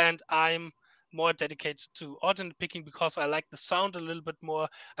 and I'm more dedicated to alternate picking because I like the sound a little bit more.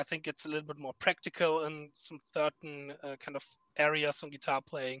 I think it's a little bit more practical in some certain kind of areas on guitar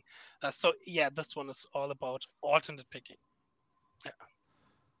playing. So yeah, this one is all about alternate picking. Yeah.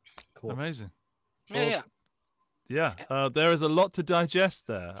 Cool. Amazing. Yeah. There is a lot to digest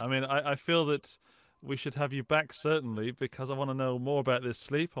there. I mean, I feel that we should have you back certainly because I want to know more about this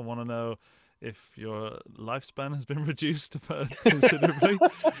sleep. I want to know if your lifespan has been reduced considerably.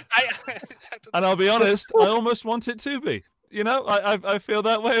 And I'll be honest, I almost want it to be. You know, I feel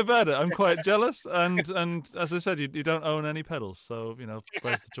that way about it. I'm quite jealous, and as I said, you don't own any pedals, so you know,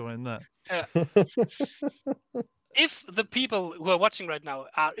 where's the joy in that? If the people who are watching right now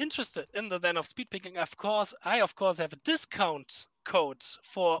are interested in the Zen of speed picking, I have a discount code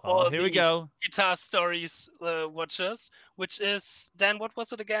for all here we go. Guitar Stories watchers, which is, Dan, what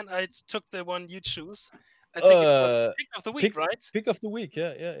was it again? I took the one you choose. I think it was pick of the week, right? Pick of the week,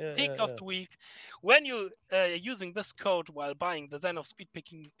 yeah. Pick of the week. When you using this code while buying the Zen of speed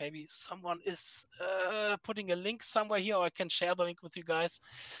picking, maybe someone is putting a link somewhere here, or I can share the link with you guys.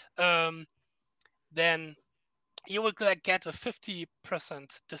 Then you will get a 50%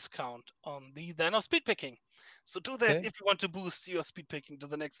 discount on the Zen of speed picking. So do that if you want to boost your speed picking to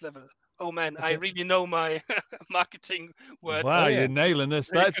the next level. Oh man, I really know my marketing words. Wow, you're nailing this.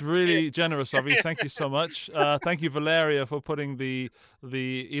 That's really generous of you. Thank you so much. Thank you, Valeria, for putting the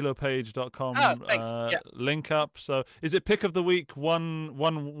elopage.com link up. So is it pick of the week, one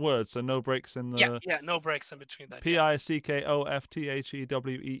word, so no breaks in the... Yeah, no breaks in between that.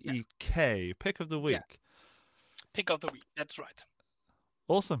 PICKOFTHEWEEK. Pick of the week. Yeah. Pick of the week, that's right.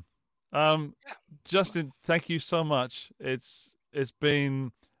 Awesome. Justin, thank you so much. It's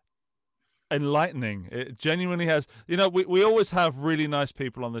been enlightening. It genuinely has. You know, we always have really nice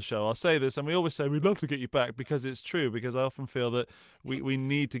people on the show. I'll say this, and we always say we'd love to get you back because it's true, because I often feel that we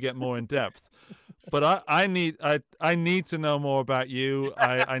need to get more in depth. But I need to know more about you.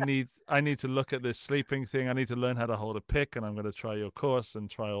 I need to look at this sleeping thing. I need to learn how to hold a pick, and I'm going to try your course and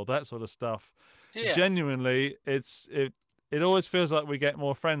try all that sort of stuff. Yeah. Genuinely, it always feels like we get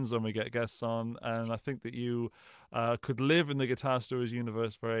more friends when we get guests on, and I think that you could live in the Guitar Stories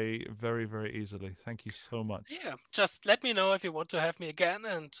universe very, very, very easily. Thank you so much. Yeah, just let me know if you want to have me again,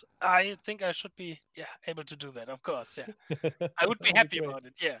 and I think I should be able to do that, of course. Yeah, I would be happy about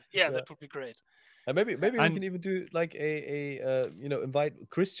it. Yeah, that would be great. And maybe we can even do like a invite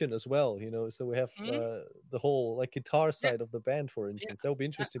Christian as well, so we have the whole like guitar side of the band, for instance. That would be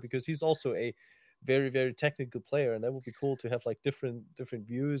interesting because he's also a very, very technical player, and that would be cool to have like different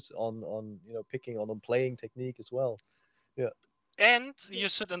views on picking on playing technique as well. Yeah. And you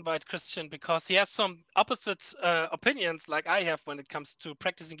should invite Christian because he has some opposite opinions like I have when it comes to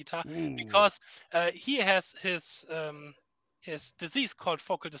practicing guitar. Because he has his disease called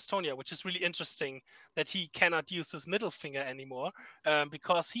focal dystonia, which is really interesting that he cannot use his middle finger anymore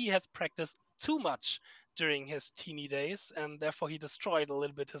because he has practiced too much during his teeny days, and therefore he destroyed a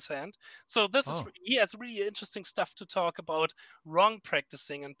little bit his hand. So he has really interesting stuff to talk about wrong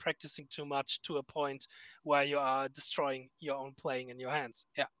practicing and practicing too much to a point where you are destroying your own playing in your hands.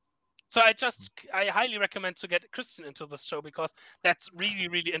 Yeah. So I highly recommend to get Christian into the show because that's really,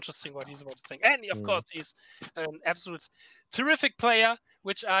 really interesting what he's about to sing. And of course, he's an absolute terrific player,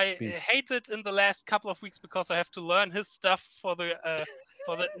 which I hated in the last couple of weeks because I have to learn his stuff for the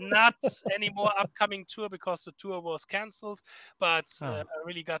not anymore upcoming tour because the tour was cancelled. But I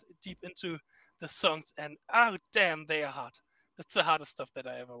really got deep into the songs, and oh damn, they are hard. That's the hardest stuff that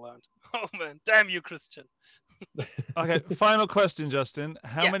I ever learned. Oh man, damn you, Christian. Okay, final question, Justin.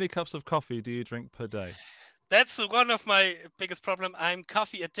 How many cups of coffee do you drink per day? That's one of my biggest problems. I'm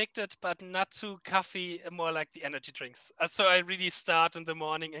coffee addicted, but not to coffee, more like the energy drinks. So I really start in the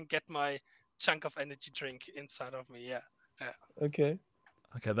morning and get my chunk of energy drink inside of me. Yeah.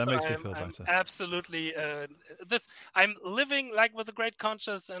 Okay, that makes me feel better. Absolutely. I'm living like with a great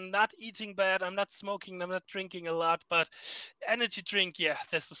conscience and not eating bad. I'm not smoking. I'm not drinking a lot, but energy drink,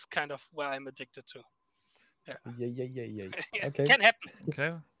 this is kind of where I'm addicted to. Yeah. Okay. Can happen.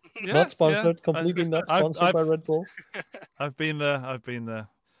 Okay. Not sponsored. Completely not sponsored by Red Bull. I've been there.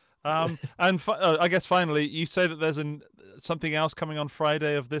 And I guess finally, you say that there's something else coming on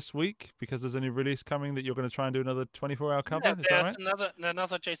Friday of this week because there's a new release coming that you're going to try and do another 24-hour cover. Is that right?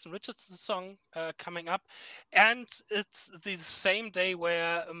 Another Jason Richardson song coming up, and it's the same day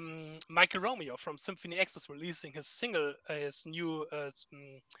where Michael Romeo from Symphony X is releasing his single, his new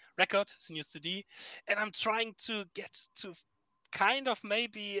record, his new CD, and I'm trying to get to kind of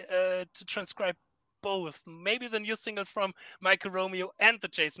maybe to transcribe both, maybe the new single from Michael Romeo and the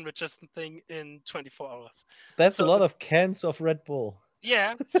Jason Richardson thing in 24 hours. That's a lot of cans of Red Bull.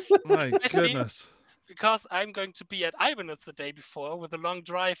 Yeah. My goodness. Because I'm going to be at Ibanez the day before with a long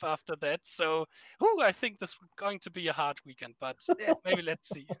drive after that. So, I think this is going to be a hard weekend, but maybe let's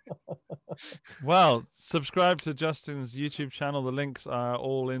see. Well, subscribe to Justin's YouTube channel. The links are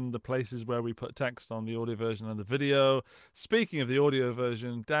all in the places where we put text on the audio version and the video. Speaking of the audio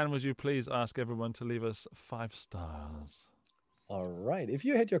version, Dan, would you please ask everyone to leave us 5 stars? All right. If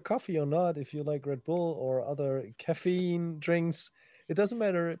you had your coffee or not, if you like Red Bull or other caffeine drinks, it doesn't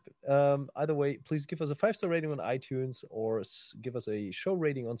matter. Either way, please give us a 5-star rating on iTunes or give us a show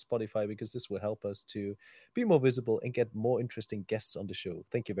rating on Spotify because this will help us to be more visible and get more interesting guests on the show.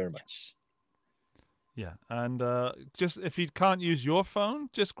 Thank you very much. Yeah, and just if you can't use your phone,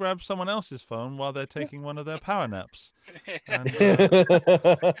 just grab someone else's phone while they're taking one of their power naps, and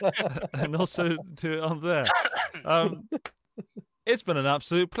also do it on there. It's been an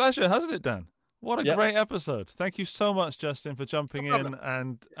absolute pleasure, hasn't it, Dan? What a great episode! Thank you so much, Justin, for jumping in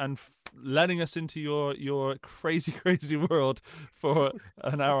and letting us into your crazy world for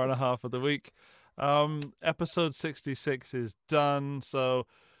an hour and a half of the week. Episode 66 is done, so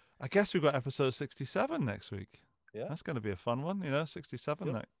I guess we've got episode 67 next week. Yeah, that's going to be a fun one.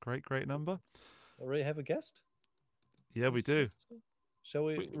 67, that great number. Already have a guest? Yeah, we do. Shall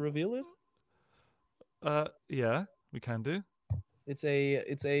we reveal it? Yeah, we can do. It's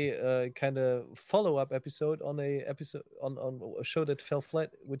a kind of follow-up episode on a show that fell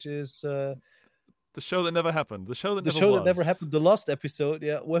flat, which is the show that never happened. The show that never happened. The lost episode,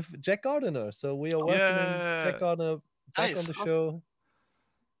 with Jack Gardner. So we are welcoming Jack Gardner back on the show.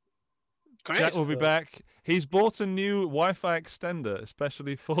 Great. Jack will be back. He's bought a new Wi-Fi extender,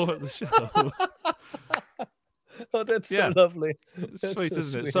 especially for the show. Oh, that's so lovely. It's sweet,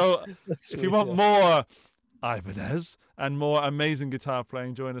 isn't it? So if you want more Ibanez and more amazing guitar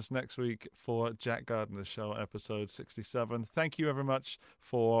playing, join us next week for Jack Gardner's show, episode 67. Thank you very much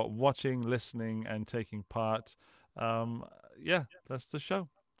for watching, listening, and taking part. That's the show.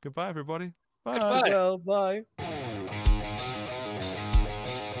 Goodbye, everybody. Bye. Goodbye. Well, bye.